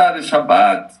mesa de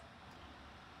Shabbat.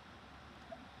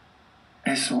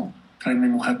 Eso trae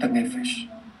Menuhat HaNefesh.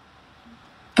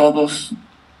 Todos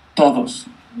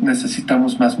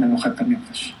necesitamos más Menuhat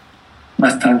HaNefesh,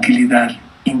 más tranquilidad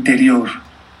interior,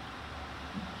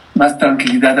 más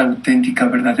tranquilidad auténtica,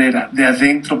 verdadera, de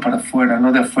adentro para afuera,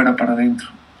 no de afuera para adentro.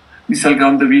 Dice el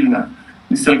Gaón de Vilna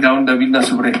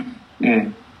sobre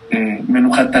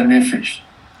Menuhat HaNefesh.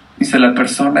 Dice, la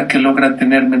persona que logra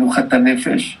tener Menuhat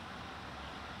HaNefesh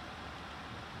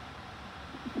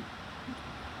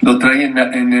lo trae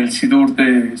en el Sidur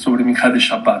sobre Minjá de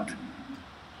Shabbat.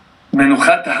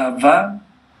 Menuhat Hava,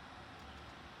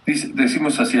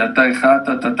 decimos así,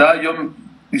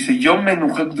 dice, yo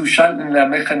menujé Kdushal en la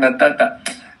meja natata.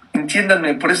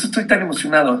 Entiéndanme, por eso estoy tan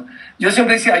emocionado. Yo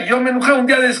siempre decía, yo menujé un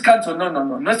día de descanso.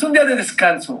 No es un día de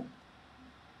descanso.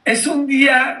 Es un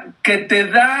día que te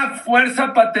da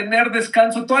fuerza para tener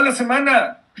descanso toda la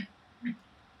semana.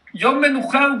 Yo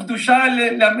menujé Kdushal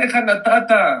en la meja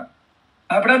natata.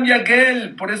 Abraham y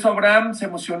Agel, por eso Abraham se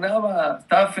emocionaba,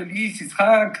 estaba feliz,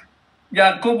 Isaac.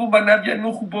 Jacob Banav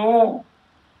Yanuchbo.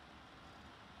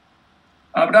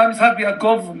 Abraham, Isaac,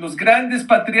 Jacob, los grandes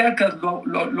patriarcas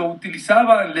lo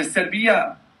utilizaban, les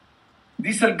servía.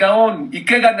 Dice el Gaón, ¿y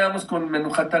qué ganamos con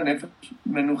Menuhat HaNefesh?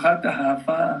 Menuhat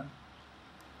HaHava.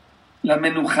 La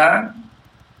menujá,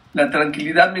 la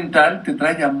tranquilidad mental te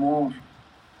trae amor.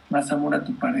 Más amor a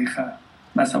tu pareja,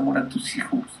 más amor a tus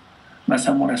hijos, más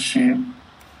amor a Hashem,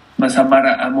 más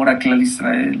amor a Klal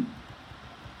Israel.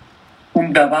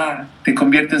 Un davá, te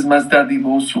conviertes más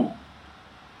dadivoso.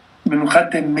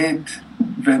 Menuhat Emet,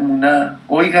 Vemuná.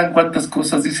 Oigan cuántas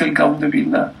cosas dice el Gaón de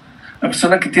Vilna. La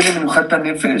persona que tiene Menuhat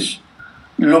HaNefesh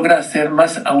logra ser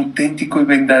más auténtico y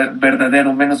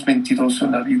verdadero, menos mentiroso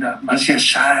en la vida, más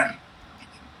yashar.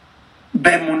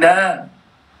 Vemuná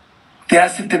te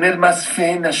hace tener más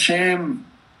fe en Hashem.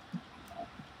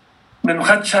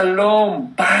 Menuhat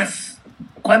Shalom, paz.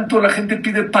 ¿Cuánto la gente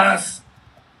pide paz?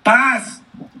 Paz.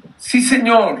 Sí,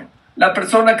 Señor. La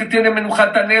persona que tiene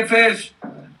Menuhat HaNefesh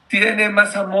tiene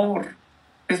más amor,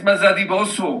 es más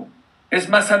dadivoso, es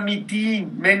más amití,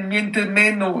 miente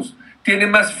menos, tiene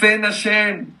más fe en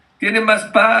Hashem, tiene más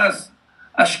paz.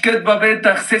 Ashket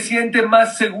Babetach, se siente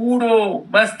más seguro,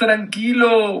 más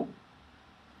tranquilo.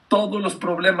 Todos los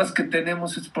problemas que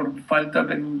tenemos es por falta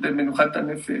de Menuhat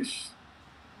HaNefesh.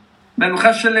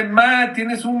 Menuja Shelema,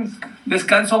 tienes un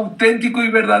descanso auténtico y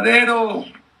verdadero.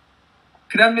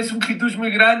 Créanme, es un hidush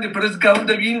muy grande, pero es Gaón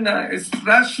de Vilna, es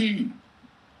Rashi.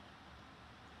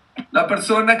 La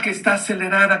persona que está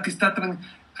acelerada, que está...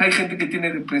 Hay gente que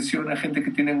tiene depresión, hay gente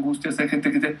que tiene angustias, hay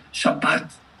gente que tiene...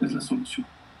 Shabbat es la solución.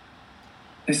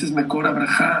 Ese es Mekor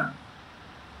Abraha.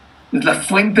 Es la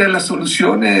fuente de las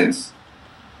soluciones.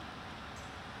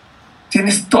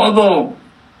 Tienes todo.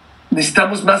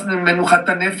 Necesitamos más Menuhat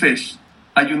Nefesh.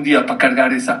 Hay un día para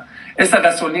cargar esa. Esa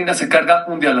gasolina se carga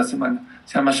un día a la semana.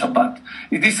 Se llama Shabbat.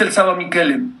 Y dice el Saba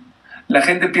Mikelem, la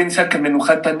gente piensa que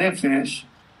Menuhat Nefesh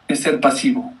es ser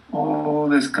pasivo. Oh,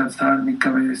 descansar mi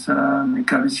cabeza, mi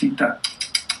cabecita.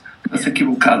 Estás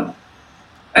equivocado.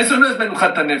 Eso no es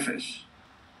Menuhat Nefesh.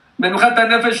 Menuhat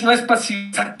Nefesh no es pasivo,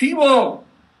 es activo.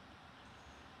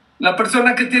 La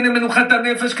persona que tiene Menuhat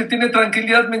Nefesh, que tiene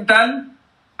tranquilidad mental,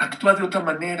 actúa de otra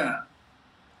manera.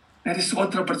 Eres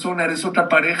otra persona, eres otra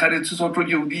pareja, eres otro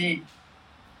Yehudí.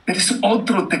 Eres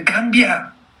otro, te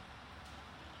cambia.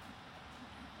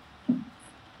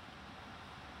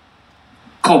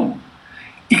 ¿Cómo?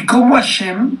 ¿Y cómo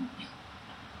Hashem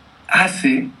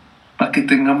hace para que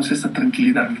tengamos esa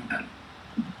tranquilidad mental?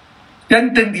 Ya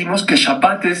entendimos que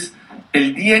Shabbat es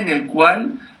el día en el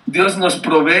cual Dios nos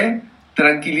provee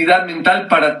tranquilidad mental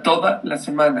para toda la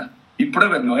semana. Y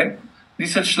pruébenlo,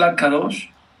 Dice el Shlach Kadosh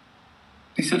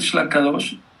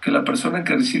que la persona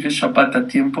que recibe Shabbat a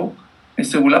tiempo es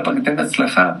segura para que tengas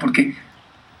tzlajá, porque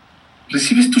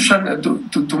recibes tu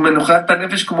Menuhat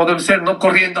Nefesh como debe ser, no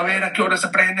corriendo a ver a qué hora se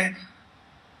aprende.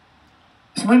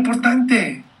 Es muy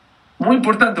importante, muy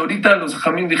importante. Ahorita los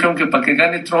Jamín dijeron que para que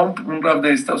gane Trump, un rab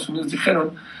de Estados Unidos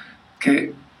dijeron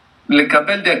que le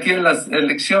capel de aquí en las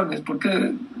elecciones,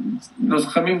 porque los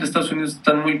Jamín de Estados Unidos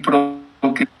están muy pro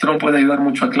que Trump puede ayudar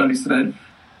mucho a Clar Israel,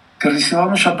 que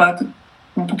recibamos Shabbat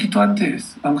un poquito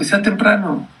antes, aunque sea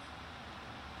temprano.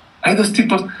 Hay dos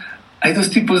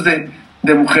tipos de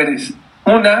mujeres.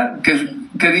 Una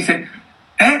que dice,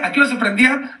 ¿a qué hora se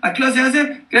prendía? ¿A qué hora se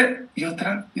hace? ¿Qué? Y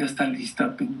otra ya está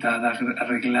lista, pintada,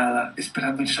 arreglada,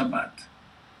 esperando el Shabbat.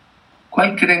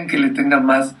 ¿Cuál creen que le tenga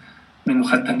más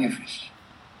Menuhat Nefesh?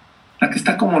 La que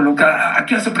está como loca, ¿a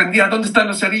qué hora se prendía? ¿Dónde están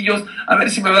los cerillos? A ver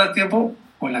si me va a dar tiempo.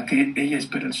 O la que ella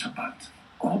espera el Shabbat.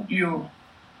 Obvio.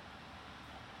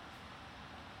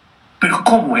 Pero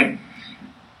 ¿cómo,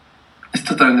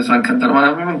 Esto también les va a encantar, hermano.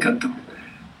 A mí me encantó.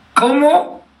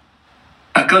 ¿Cómo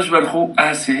Akadosh Baruj Hu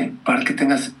hace para que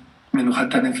tengas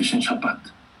Menuhat Nefesh en Shabbat?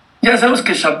 Ya sabemos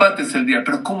que Shabbat es el día,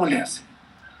 pero ¿cómo le hace?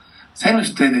 ¿Saben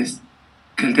ustedes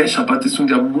que el día de Shabbat es un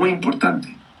día muy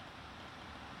importante?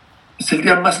 Es el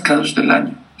día más Kadosh del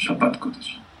año, Shabbat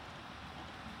Kodesh.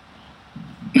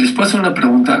 Y les puedo hacer una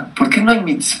pregunta. ¿Por qué no hay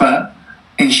mitzvah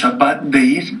en Shabbat de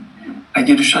ir a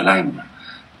Jerusalén?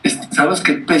 Sabemos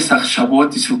que Pesach,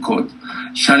 Shavuot y Sukkot,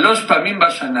 Shalosh Pamim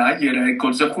Bashana Yera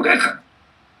Ekol Zehureja.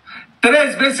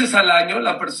 3 veces al año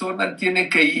la persona tiene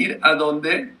que ir a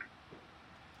donde?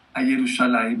 A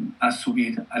Jerusalén, a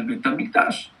subir al Bet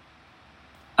HaMikdash,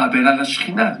 a ver a la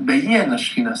Shekhinah. Veía la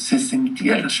Shekhinah, se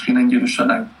sentía la Shekhinah en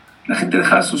Jerusalén. La gente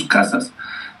dejaba sus casas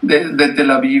de Tel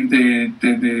Aviv,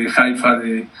 de Haifa,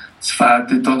 de Tzfat,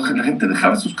 de todo. La gente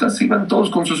dejaba sus casas, iban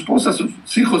todos con su esposa, sus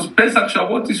hijos, Pesach,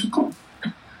 Shavuot y Sukkot.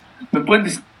 ¿Me pueden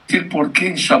decir por qué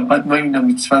en Shabbat no hay una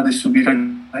mitzvah de subir al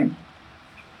Jerusalén?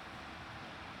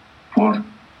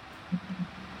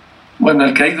 Bueno,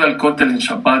 el que ha ido al Kotel en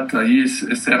Shabbat, ahí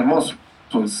es hermoso.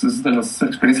 Pues es de las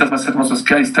experiencias más hermosas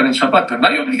que hay estar en Shabbat, pero no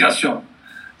hay obligación.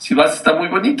 Si vas está muy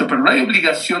bonito, pero no hay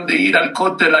obligación de ir al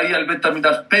Kotel, ahí al Bet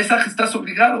HaMikdash. Pesach estás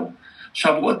obligado.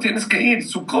 Shavuot tienes que ir,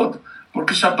 Sukkot. ¿Por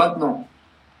qué Shabbat no?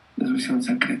 Les voy a decir un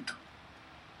secreto.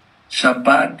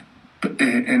 Shabbat,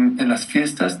 en las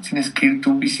fiestas tienes que ir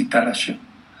tú a visitar a Hashem.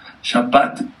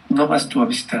 Shabbat no vas tú a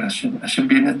visitar a Hashem. Hashem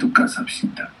viene a tu casa a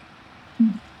visitar.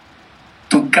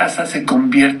 Tu casa se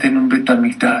convierte en un Bet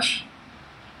HaMikdash.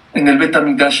 En el Bet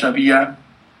HaMikdash había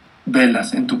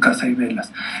velas, en tu casa hay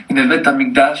velas. En el Bet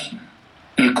HaMikdash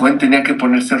el Cohen tenía que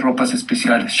ponerse ropas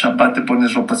especiales. Shabbat te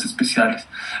pones ropas especiales.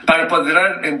 Para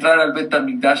poder entrar al Bet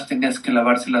HaMikdash tenías que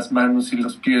lavarse las manos y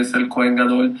los pies. El Cohen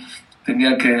Gadol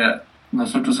tenía que...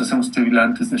 Nosotros hacemos tevilá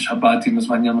antes de Shabbat y nos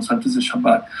bañamos antes de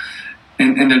Shabbat.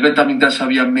 En el Bet HaMikdash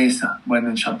había mesa. Bueno,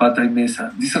 en Shabbat hay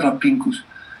mesa. Dice Rav Pinkus,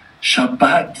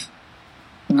 Shabbat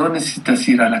no necesitas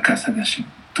ir a la casa de Hashem.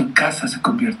 Tu casa se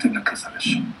convierte en la casa de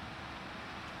Hashem.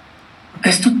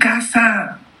 Es tu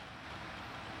casa.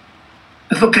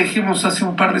 Es lo que dijimos hace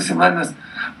un par de semanas.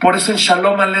 Por eso en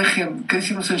Shalom Aleichem, ¿qué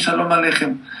decimos en Shalom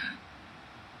Aleichem?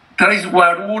 Traes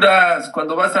guaruras.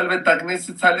 Cuando vas al Bet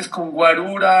Knesset sales con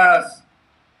guaruras.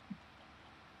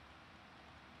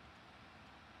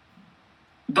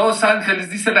 2 ángeles,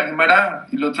 dice la Gemara,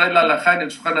 y lo trae la Halajá en el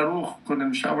Shulchan Aruch con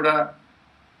el Shabra,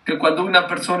 que cuando una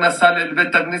persona sale el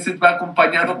Bet Knesset va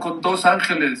acompañado con 2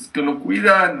 ángeles que lo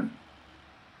cuidan.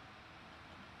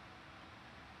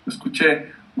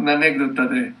 Escuché una anécdota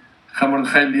de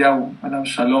Mordechai Eliyahu, Alav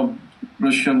Shalom,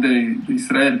 Rosh de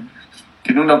Israel,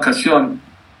 que en una ocasión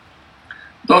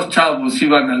 2 chavos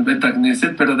iban al Bet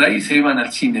Knesset, pero de ahí se iban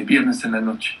al cine, viernes en la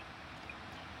noche.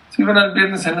 Se iban al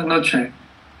viernes en la noche.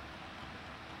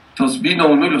 Entonces vino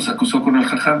uno y los acusó con el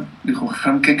jajam. Dijo,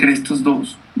 jajam, ¿qué creen estos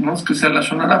 2? No es que sea la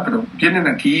Shonara, pero vienen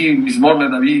aquí, Mismor,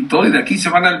 David y todo, y de aquí se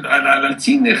van al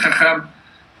cine, jajam.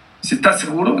 Dice, ¿estás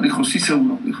seguro? Dijo, sí,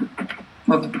 seguro. Dijo,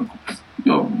 no te preocupes,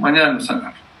 yo mañana los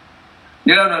agarro.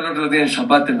 Llegaron al otro día en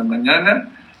Shabbat en la mañana,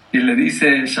 y le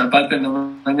dice Shabbat en la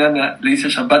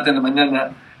mañana,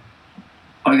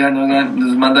 oigan,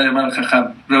 les manda a llamar al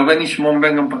jajam. Reuben y Shimon,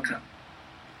 vengan para acá.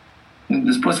 Y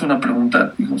después una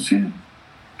pregunta, dijo, sí,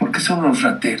 ¿por qué son unos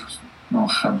rateros? No,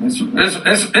 jajam,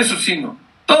 eso sí no.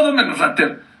 Todo menos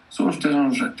rateros. Son ustedes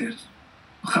unos rateros.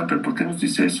 Jajam, ¿pero por qué nos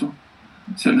dice eso?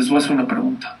 Se les voy a hacer una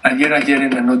pregunta. Ayer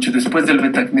en la noche, después del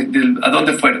 ¿a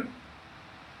dónde fueron?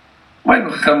 Bueno,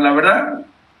 jajam, la verdad,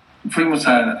 fuimos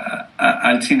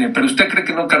al cine. ¿Pero usted cree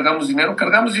que no cargamos dinero?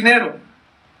 Cargamos dinero.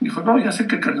 Dijo, no, ya sé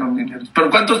que cargamos dinero. ¿Pero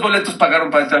cuántos boletos pagaron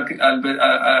para entrar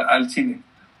al cine?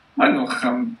 Bueno,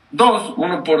 jajam, 2,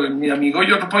 uno por mi amigo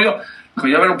y otro por yo. Dijo,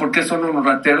 ¿ya vieron por qué son unos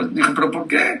rateros? Dijo, ¿pero por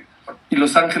qué? Y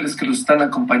los ángeles que los están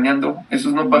acompañando,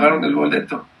 esos no pagaron el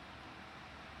boleto.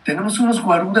 Tenemos unos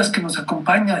guaruras que nos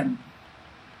acompañan.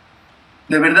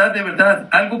 De verdad,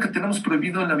 algo que tenemos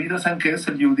prohibido en la vida, ¿saben qué es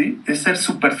el yudí? Es ser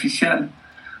superficial.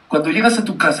 Cuando llegas a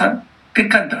tu casa, ¿qué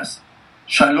cantas?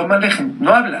 Shalom Aleichem.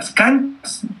 No hablas,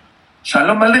 cantas.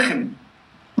 Shalom Aleichem.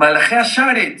 Malachei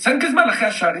Asharet. ¿Saben qué es Malachei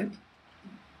Asharet?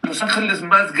 Los ángeles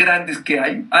más grandes que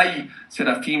hay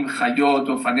Serafim, Hayot,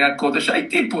 Ofanea, Kodesh, hay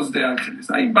tipos de ángeles,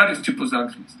 hay varios tipos de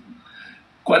ángeles.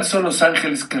 ¿Cuáles son los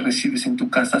ángeles que recibes en tu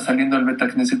casa saliendo al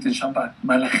Bet Knesset en Shabbat?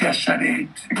 Malachei Asharet.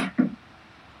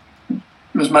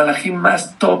 Los malachim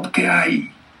más top que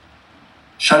hay.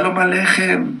 Shalom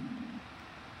Aleichem.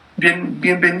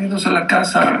 Bienvenidos a la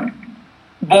casa.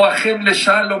 Boahem le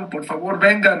Shalom, por favor,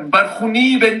 vengan.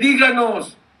 Barjuní,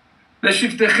 bendíganos. Le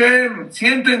Shiftechem,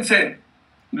 siéntense.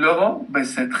 Luego,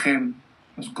 Besetchem,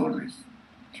 los corres.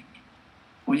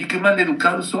 Oye, qué mal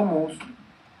educados somos.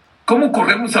 ¿Cómo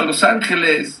corremos a los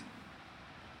ángeles?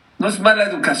 No es mala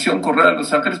educación correr a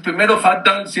los ángeles. Primero,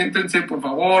 Fatal, siéntense, por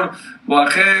favor.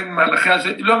 Boahem,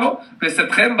 Malachei, y luego,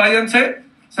 Besetchem, váyanse.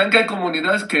 ¿Saben que hay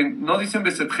comunidades que no dicen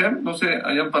Besetchem? No sé,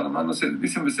 allá en Panamá no sé,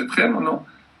 ¿dicen Besetchem o no?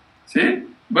 ¿Sí?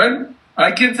 Bueno,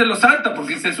 hay quien se lo salta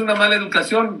porque dice, es una mala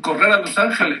educación correr a los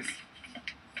ángeles.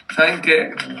 ¿Saben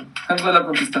qué? Antes de la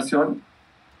contestación,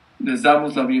 les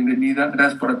damos la bienvenida.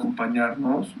 Gracias por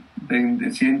acompañarnos.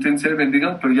 Siéntense,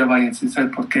 bendigan, pero ya váyanse.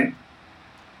 ¿Saben por qué?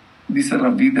 Dice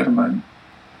Rav Biderman,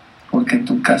 porque en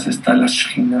tu casa está la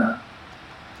Shejina.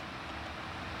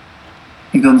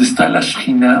 Y donde está la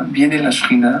Shejina, viene la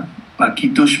Shejina, va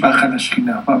Kiddush, baja la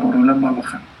Shejina, va Borolam, va a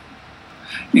bajar.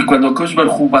 Y cuando Kosh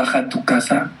Baruj Hu baja a tu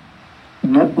casa,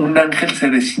 no, un ángel se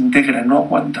desintegra, no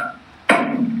aguanta.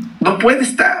 No puede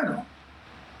estar.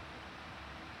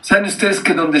 ¿Saben ustedes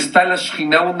que donde está la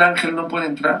Shejina, un ángel no puede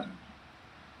entrar?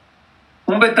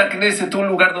 Un Bet Knesset, un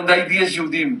lugar donde hay 10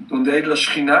 Yudim, donde hay la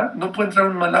Shejina, no puede entrar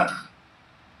un malach.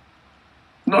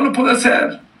 No lo puede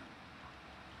hacer.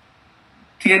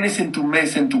 Tienes en tu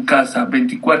mesa, en tu casa,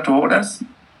 24 horas,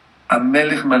 a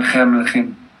Melech Malchei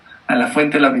Melechim, a la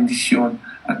fuente de la bendición,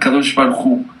 a Kadosh Baruj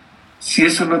Hu. Si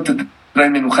eso no te trae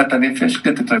Menuhat HaNefesh,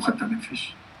 ¿qué te trae Menuhat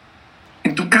HaNefesh?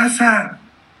 En tu casa,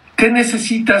 ¿qué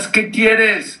necesitas? ¿Qué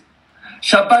quieres?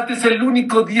 Shabbat es el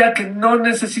único día que no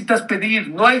necesitas pedir.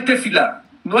 No hay tefilá.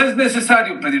 No es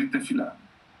necesario pedir tefilá.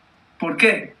 ¿Por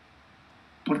qué?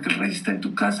 Porque el Rey está en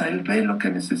tu casa. Él ve lo que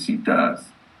necesitas.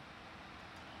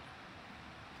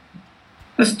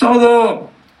 Es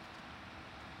todo.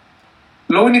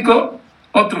 Lo único,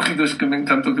 otro hidush que me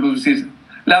encantó quiero decir.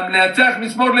 La Amneatzach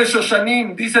Mismor le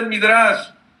Shoshanim, dice el Midrash.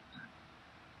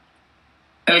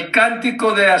 El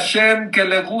cántico de Hashem que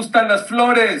le gustan las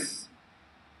flores.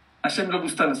 A Hashem le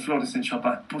gustan las flores en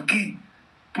Shabbat. ¿Por qué?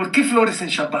 ¿Por qué flores en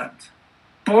Shabbat?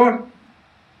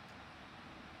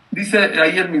 Dice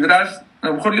ahí el Midrash, a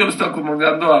lo mejor yo lo estoy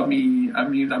acomodando a mi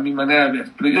manera de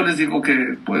ver, pero yo les digo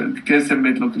que es en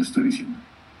vez lo que les estoy diciendo.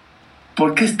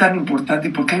 ¿Por qué es tan importante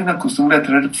y por qué hay una costumbre de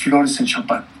traer flores en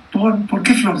Shabbat? ¿Por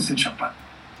qué flores en Shabbat?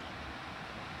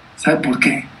 ¿Saben por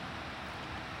qué?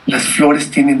 Las flores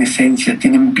tienen esencia,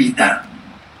 tienen vida.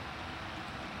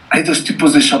 Hay 2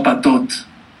 tipos de Shabbatot.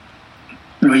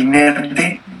 Lo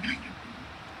inerte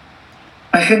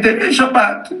Hay gente, el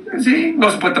Shabbat, sí, no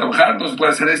se puede trabajar, no se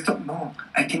puede hacer esto. No,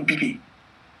 hay quien vive.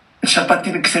 El Shabbat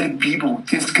tiene que ser vivo,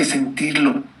 tienes que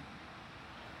sentirlo,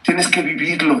 tienes que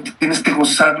vivirlo, tienes que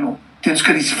gozarlo, tienes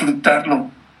que disfrutarlo.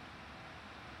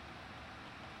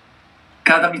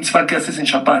 Cada mitzvah que haces en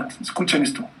Shabbat, escuchen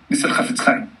esto, dice el Hafetz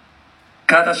Haim,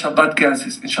 cada Shabbat que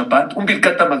haces en Shabbat, un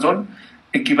Birkat Hamazon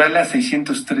equivale a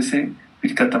 613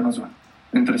 Birkat Hamazon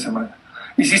entre semana.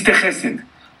 Hiciste Gesed,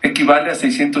 equivale a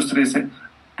 613,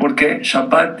 porque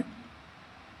Shabbat,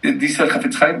 dice el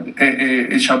Hafetz Haim,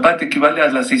 el Shabbat equivale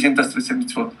a las 613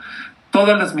 mitzvot.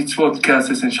 Todas las mitzvot que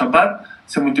haces en Shabbat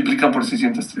se multiplican por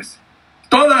 613.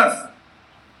 ¡Todas!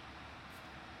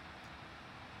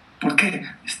 ¿Por qué?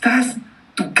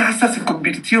 Tu casa se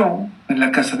convirtió en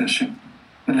la casa de Hashem,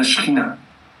 en la Shekhinah.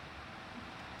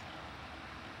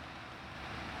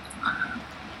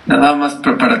 Nada más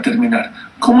para terminar.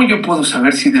 ¿Cómo yo puedo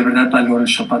saber si de verdad valoro el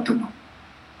Shabbat o no?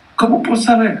 ¿Cómo puedo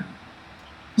saber?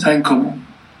 ¿Saben cómo?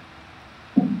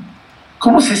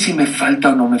 ¿Cómo sé si me falta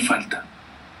o no me falta?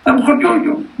 A lo mejor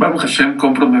yo vamos a Hashem,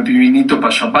 compro mi vinito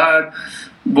para Shabbat,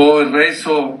 voy,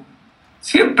 rezo.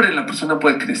 Siempre la persona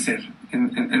puede crecer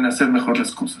en hacer mejor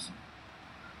las cosas.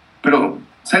 Pero,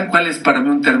 ¿saben cuál es para mí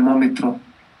un termómetro?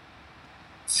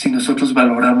 Si nosotros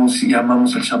valoramos y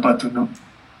amamos el Shabbat o no.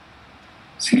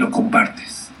 Si lo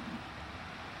compartes.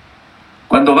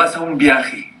 Cuando vas a un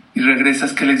viaje y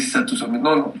regresas, ¿qué le dices a tus amigos?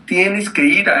 No, tienes que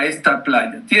ir a esta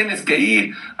playa, tienes que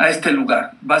ir a este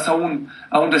lugar, vas a un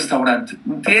restaurante,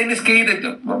 tienes que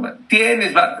ir,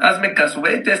 hazme caso,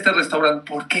 vete a este restaurante.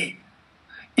 ¿Por qué?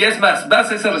 Y es más,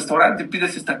 vas a ese restaurante y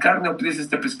pides esta carne, o pides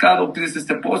este pescado, o pides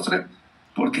este postre.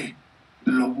 ¿Por qué?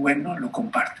 Lo bueno lo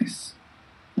compartes,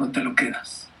 no te lo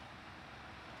quedas.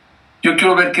 Yo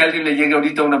quiero ver que a alguien le llegue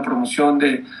ahorita una promoción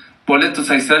de boletos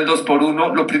a Israel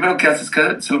 2x1. Lo primero que haces es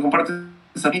que se lo compartes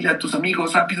a tu familia, a tus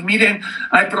amigos, rápido, miren,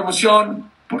 hay promoción.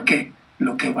 ¿Por qué?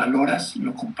 Lo que valoras,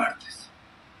 lo compartes.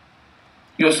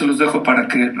 Yo se los dejo para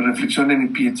que reflexionen y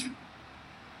piensen.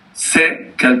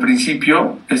 Sé que al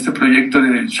principio, este proyecto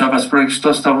de Shabbos Projects,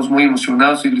 todos estamos muy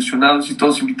emocionados, ilusionados y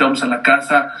todos invitamos a la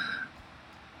casa.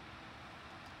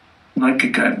 No hay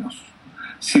que caernos.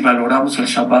 Si valoramos el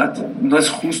Shabbat, no es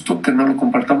justo que no lo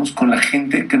compartamos con la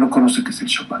gente que no conoce qué es el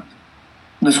Shabbat.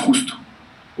 No es justo.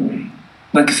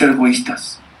 No hay que ser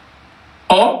egoístas.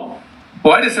 O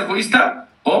eres egoísta,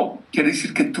 o quiere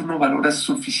decir que tú no valoras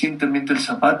suficientemente el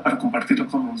Shabbat para compartirlo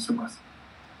con los demás.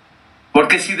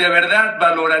 Porque si de verdad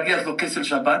valorarías lo que es el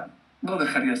Shabbat, no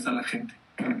dejarías a la gente.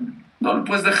 No lo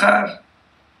puedes dejar.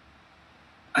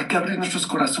 Hay que abrir nuestros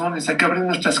corazones, hay que abrir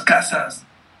nuestras casas.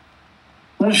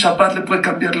 Un Shabbat le puede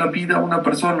cambiar la vida a una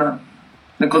persona.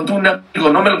 Me contó un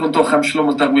amigo, no me lo contó Ham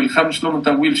Shlomo Tawil. Ham Shlomo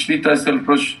Tawil Shlita es el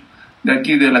Rosh de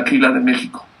aquí de la Kila de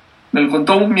México. Me lo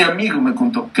contó mi amigo, me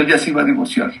contó que él ya se iba a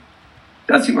divorciar.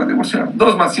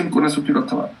 2 más 100, con eso quiero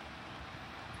acabar.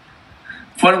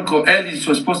 Fueron con él y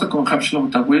su esposa, con Ham Shlomo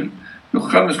Tawil. Nos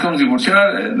queremos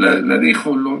divorciar. Le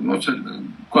dijo, no sé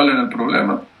cuál era el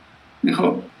problema.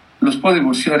 Dijo, ¿los puedo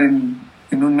divorciar en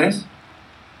un mes?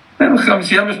 Bueno,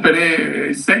 si ya me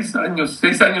esperé 6 años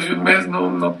y un mes,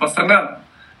 no pasa nada.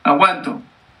 Aguanto.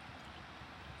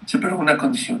 Sí, pero una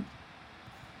condición.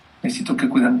 Necesito que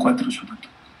cuidan 4 Shabbat.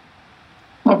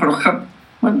 No, pero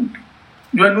bueno,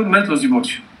 yo en un mes los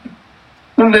divorcio.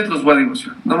 Un mes los voy a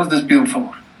divorciar. No nos despido un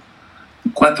favor.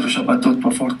 4 Shabbatot,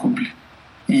 por favor, cumple.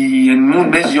 Y en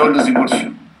un mes yo los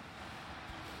divorcio.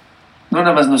 No,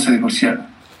 nada más no se divorciaron.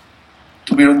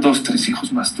 Tuvieron 2, 3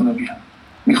 hijos más todavía.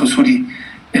 Me dijo, Suri,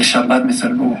 el Shabbat me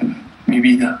salvó, mi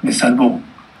vida me salvó.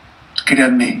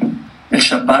 Créanme, el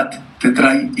Shabbat te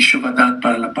trae Ishuvadat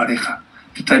para la pareja,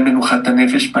 te trae Menuhat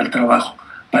Nefesh para el trabajo,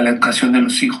 para la educación de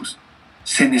los hijos.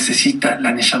 Se necesita,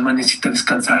 la Neshama necesita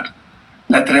descansar.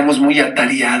 La traemos muy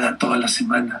atareada toda la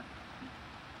semana.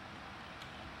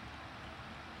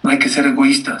 No hay que ser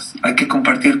egoístas, hay que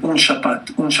compartir un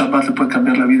Shabbat. Un Shabbat le puede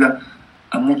cambiar la vida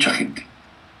a mucha gente.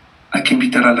 Hay que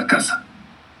invitar a la casa.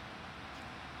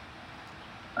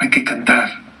 Hay que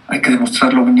cantar, hay que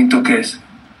demostrar lo bonito que es.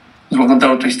 Les voy a contar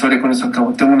otra historia con eso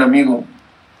acabo. Tengo un amigo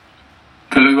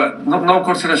que lo iba, no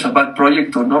recuerdo si era Shabbat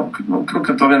Project o no creo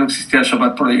que todavía no existía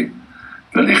Shabbat Project.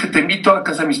 Pero le dije, te invito a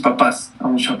casa de mis papás a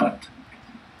un Shabbat.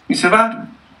 Y se va.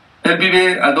 Él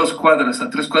vive a 2 cuadras, a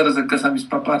 3 cuadras de casa de mis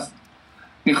papás.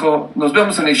 Dijo, nos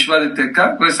vemos en el Yeshiva de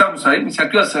Teca, rezamos ahí. Me dice, ¿a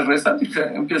qué hora se reza?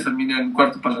 Dije, empieza el mini en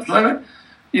 8:45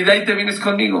 y de ahí te vienes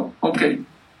conmigo. Ok.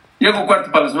 Llego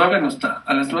 8:45, no está.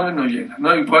 A las 9 no llega.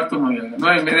 9:15 no llega.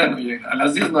 9:30 no llega. A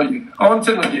las 10 no llega. A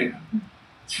 11 no llega.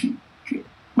 Sí.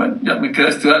 Bueno, ya me quedé a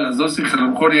estudiar a las 12 y dije, a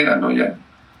lo mejor llega. No, ya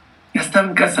estaba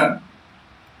en casa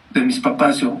de mis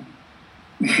papás yo.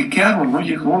 Dije, ¿qué hago? No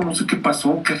llegó, no sé qué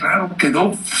pasó, qué raro,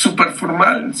 quedó súper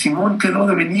formal. Simón quedó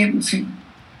de venir, sí.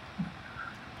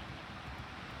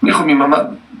 Me dijo mi mamá,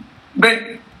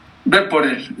 ve por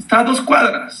él. Está a 2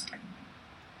 cuadras.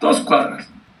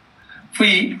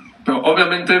 Fui, pero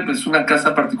obviamente es pues, una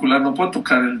casa particular, no puedo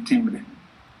tocar el timbre.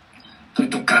 Estoy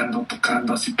tocando,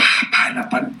 así, en la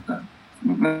pared.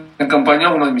 Me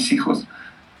acompañó uno de mis hijos.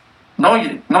 No,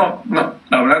 oye, no,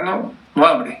 la verdad no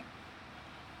abre.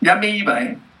 Ya me iba,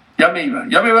 ya me iba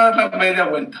a dar la media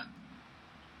vuelta.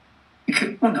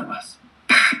 Dije, una más.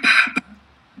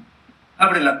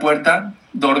 Abre la puerta,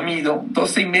 dormido,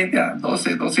 12:30,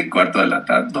 12:15 de la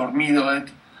tarde, dormido.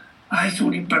 Ay,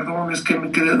 Suri, perdón, es que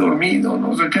me quedé dormido,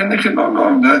 no sé qué. Dije,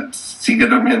 no, sigue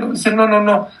durmiendo. Dice,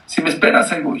 no, si me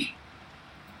esperas, ahí voy.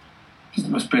 Pues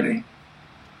lo esperé.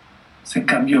 Se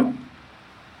cambió.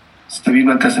 Se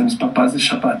vino a casa de mis papás de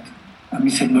Shabbat. A mí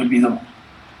se me olvidó.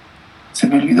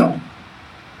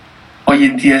 Hoy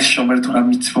en día es Shomer Torah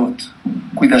Mitzvot.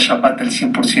 Cuida Shabbat al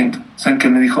 100%. ¿Saben qué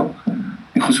me dijo?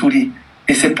 Dijo, Suri,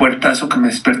 ese puertazo que me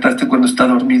despertaste cuando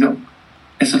estaba dormido,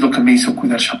 eso es lo que me hizo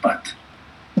cuidar Shabbat.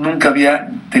 Nunca había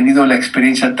tenido la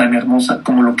experiencia tan hermosa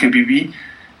como lo que viví.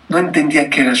 No entendía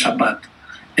qué era Shabbat.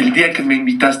 El día que me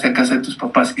invitaste a casa de tus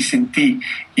papás y sentí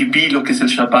y vi lo que es el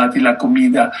Shabbat y la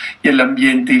comida y el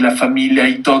ambiente y la familia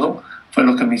y todo, fue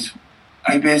lo que me hizo.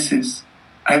 Hay veces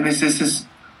es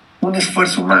un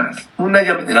esfuerzo más, una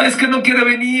llamada. Es que no quiere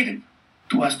venir.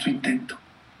 Tú haz tu intento,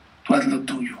 tú haz lo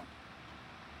tuyo.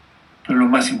 Pero lo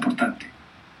más importante,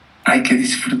 hay que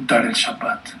disfrutar el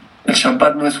Shabbat. El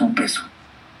Shabbat no es un peso.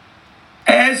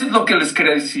 Eso es lo que les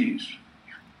quería decir.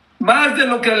 Más de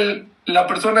lo que la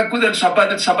persona cuida el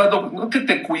Shabbat no que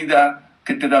te cuida,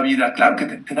 que te da vida, claro que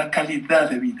te da calidad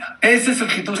de vida. Ese es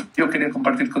el hidush que yo quería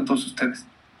compartir con todos ustedes.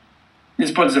 Y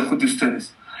es por el zehut de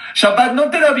ustedes. Shabbat no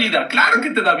te da vida, claro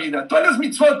que te da vida. Todas las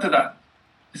mitzvot te da.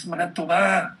 Es Manat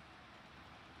Tová.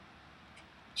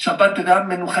 Shabbat te da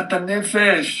menuhat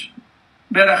nefesh.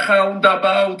 Berajá,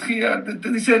 undabá, utjía.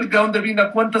 Te dice el Gaón de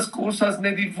Vina cuántas cosas,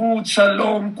 nedivut,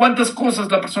 shalom, cuántas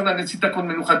cosas la persona necesita con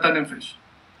menuhat nefesh.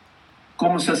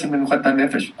 ¿Cómo se hace menuhat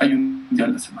nefesh? Hay un día a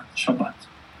la semana, Shabbat.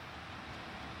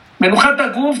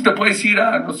 Menuhat guf te puedes ir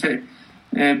a, no sé,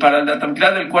 para la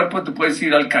tranquilidad del cuerpo te puedes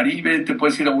ir al Caribe, te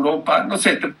puedes ir a Europa, no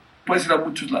sé, te puedes ir a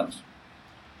muchos lados.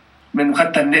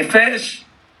 Menuhat nefesh,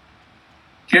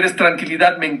 ¿quieres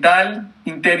tranquilidad mental,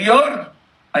 interior?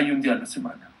 Hay un día a la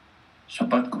semana,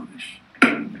 Shabbat Kodesh.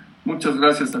 Muchas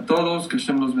gracias a todos, que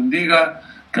Hashem los bendiga,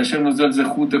 que Hashem nos dé el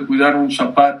zehut de cuidar un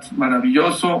Shabbat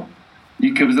maravilloso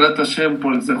y que Bezrat Hashem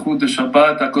por el zehut de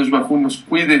Shabbat Akadosh Baruj Hu nos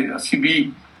cuide. Así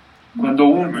vi, cuando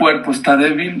un cuerpo está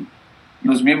débil,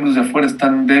 los miembros de afuera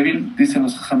están débiles, dicen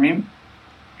los Jajamim,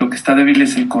 lo que está débil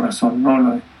es el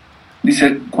corazón,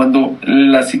 dice, cuando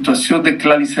la situación de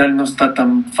Klal Israel no está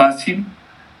tan fácil,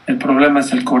 el problema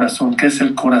es el corazón. ¿Qué es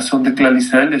el corazón de Klal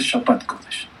Israel? Es Shabbat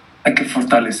Kodesh. Hay que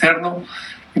fortalecerlo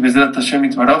y Bezrat Hashem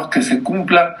Yitbaraj, que se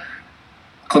cumpla.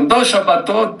 Con 2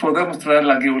 Shabbatot podemos traer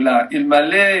la Geulah. Il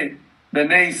Malé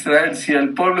Bene Israel, si el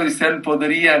pueblo de Israel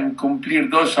podrían cumplir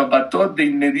 2 Shabbatot, de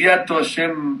inmediato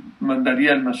Hashem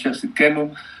mandaría el Mashiach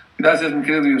Tzidkenu. Gracias, mi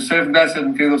querido Yosef, gracias,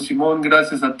 mi querido Simón,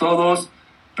 gracias a todos.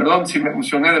 Perdón si me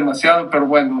emocioné demasiado, pero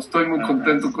bueno, estoy muy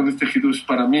contento con este hidush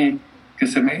para mí, que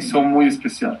se me hizo muy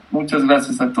especial. Muchas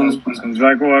gracias a todos por eso.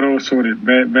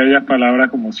 Bellas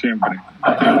palabras como siempre.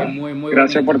 Muy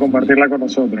gracias bonito, por compartirla con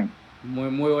nosotros.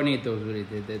 Muy bonito, Suri.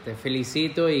 Te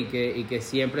felicito y que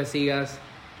siempre sigas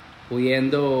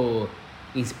pudiendo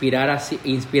inspirarnos,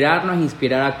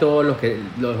 inspirar a todos los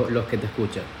que te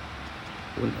escuchan.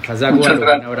 Muchas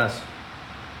gracias. Un abrazo.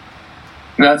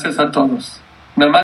 Gracias a todos.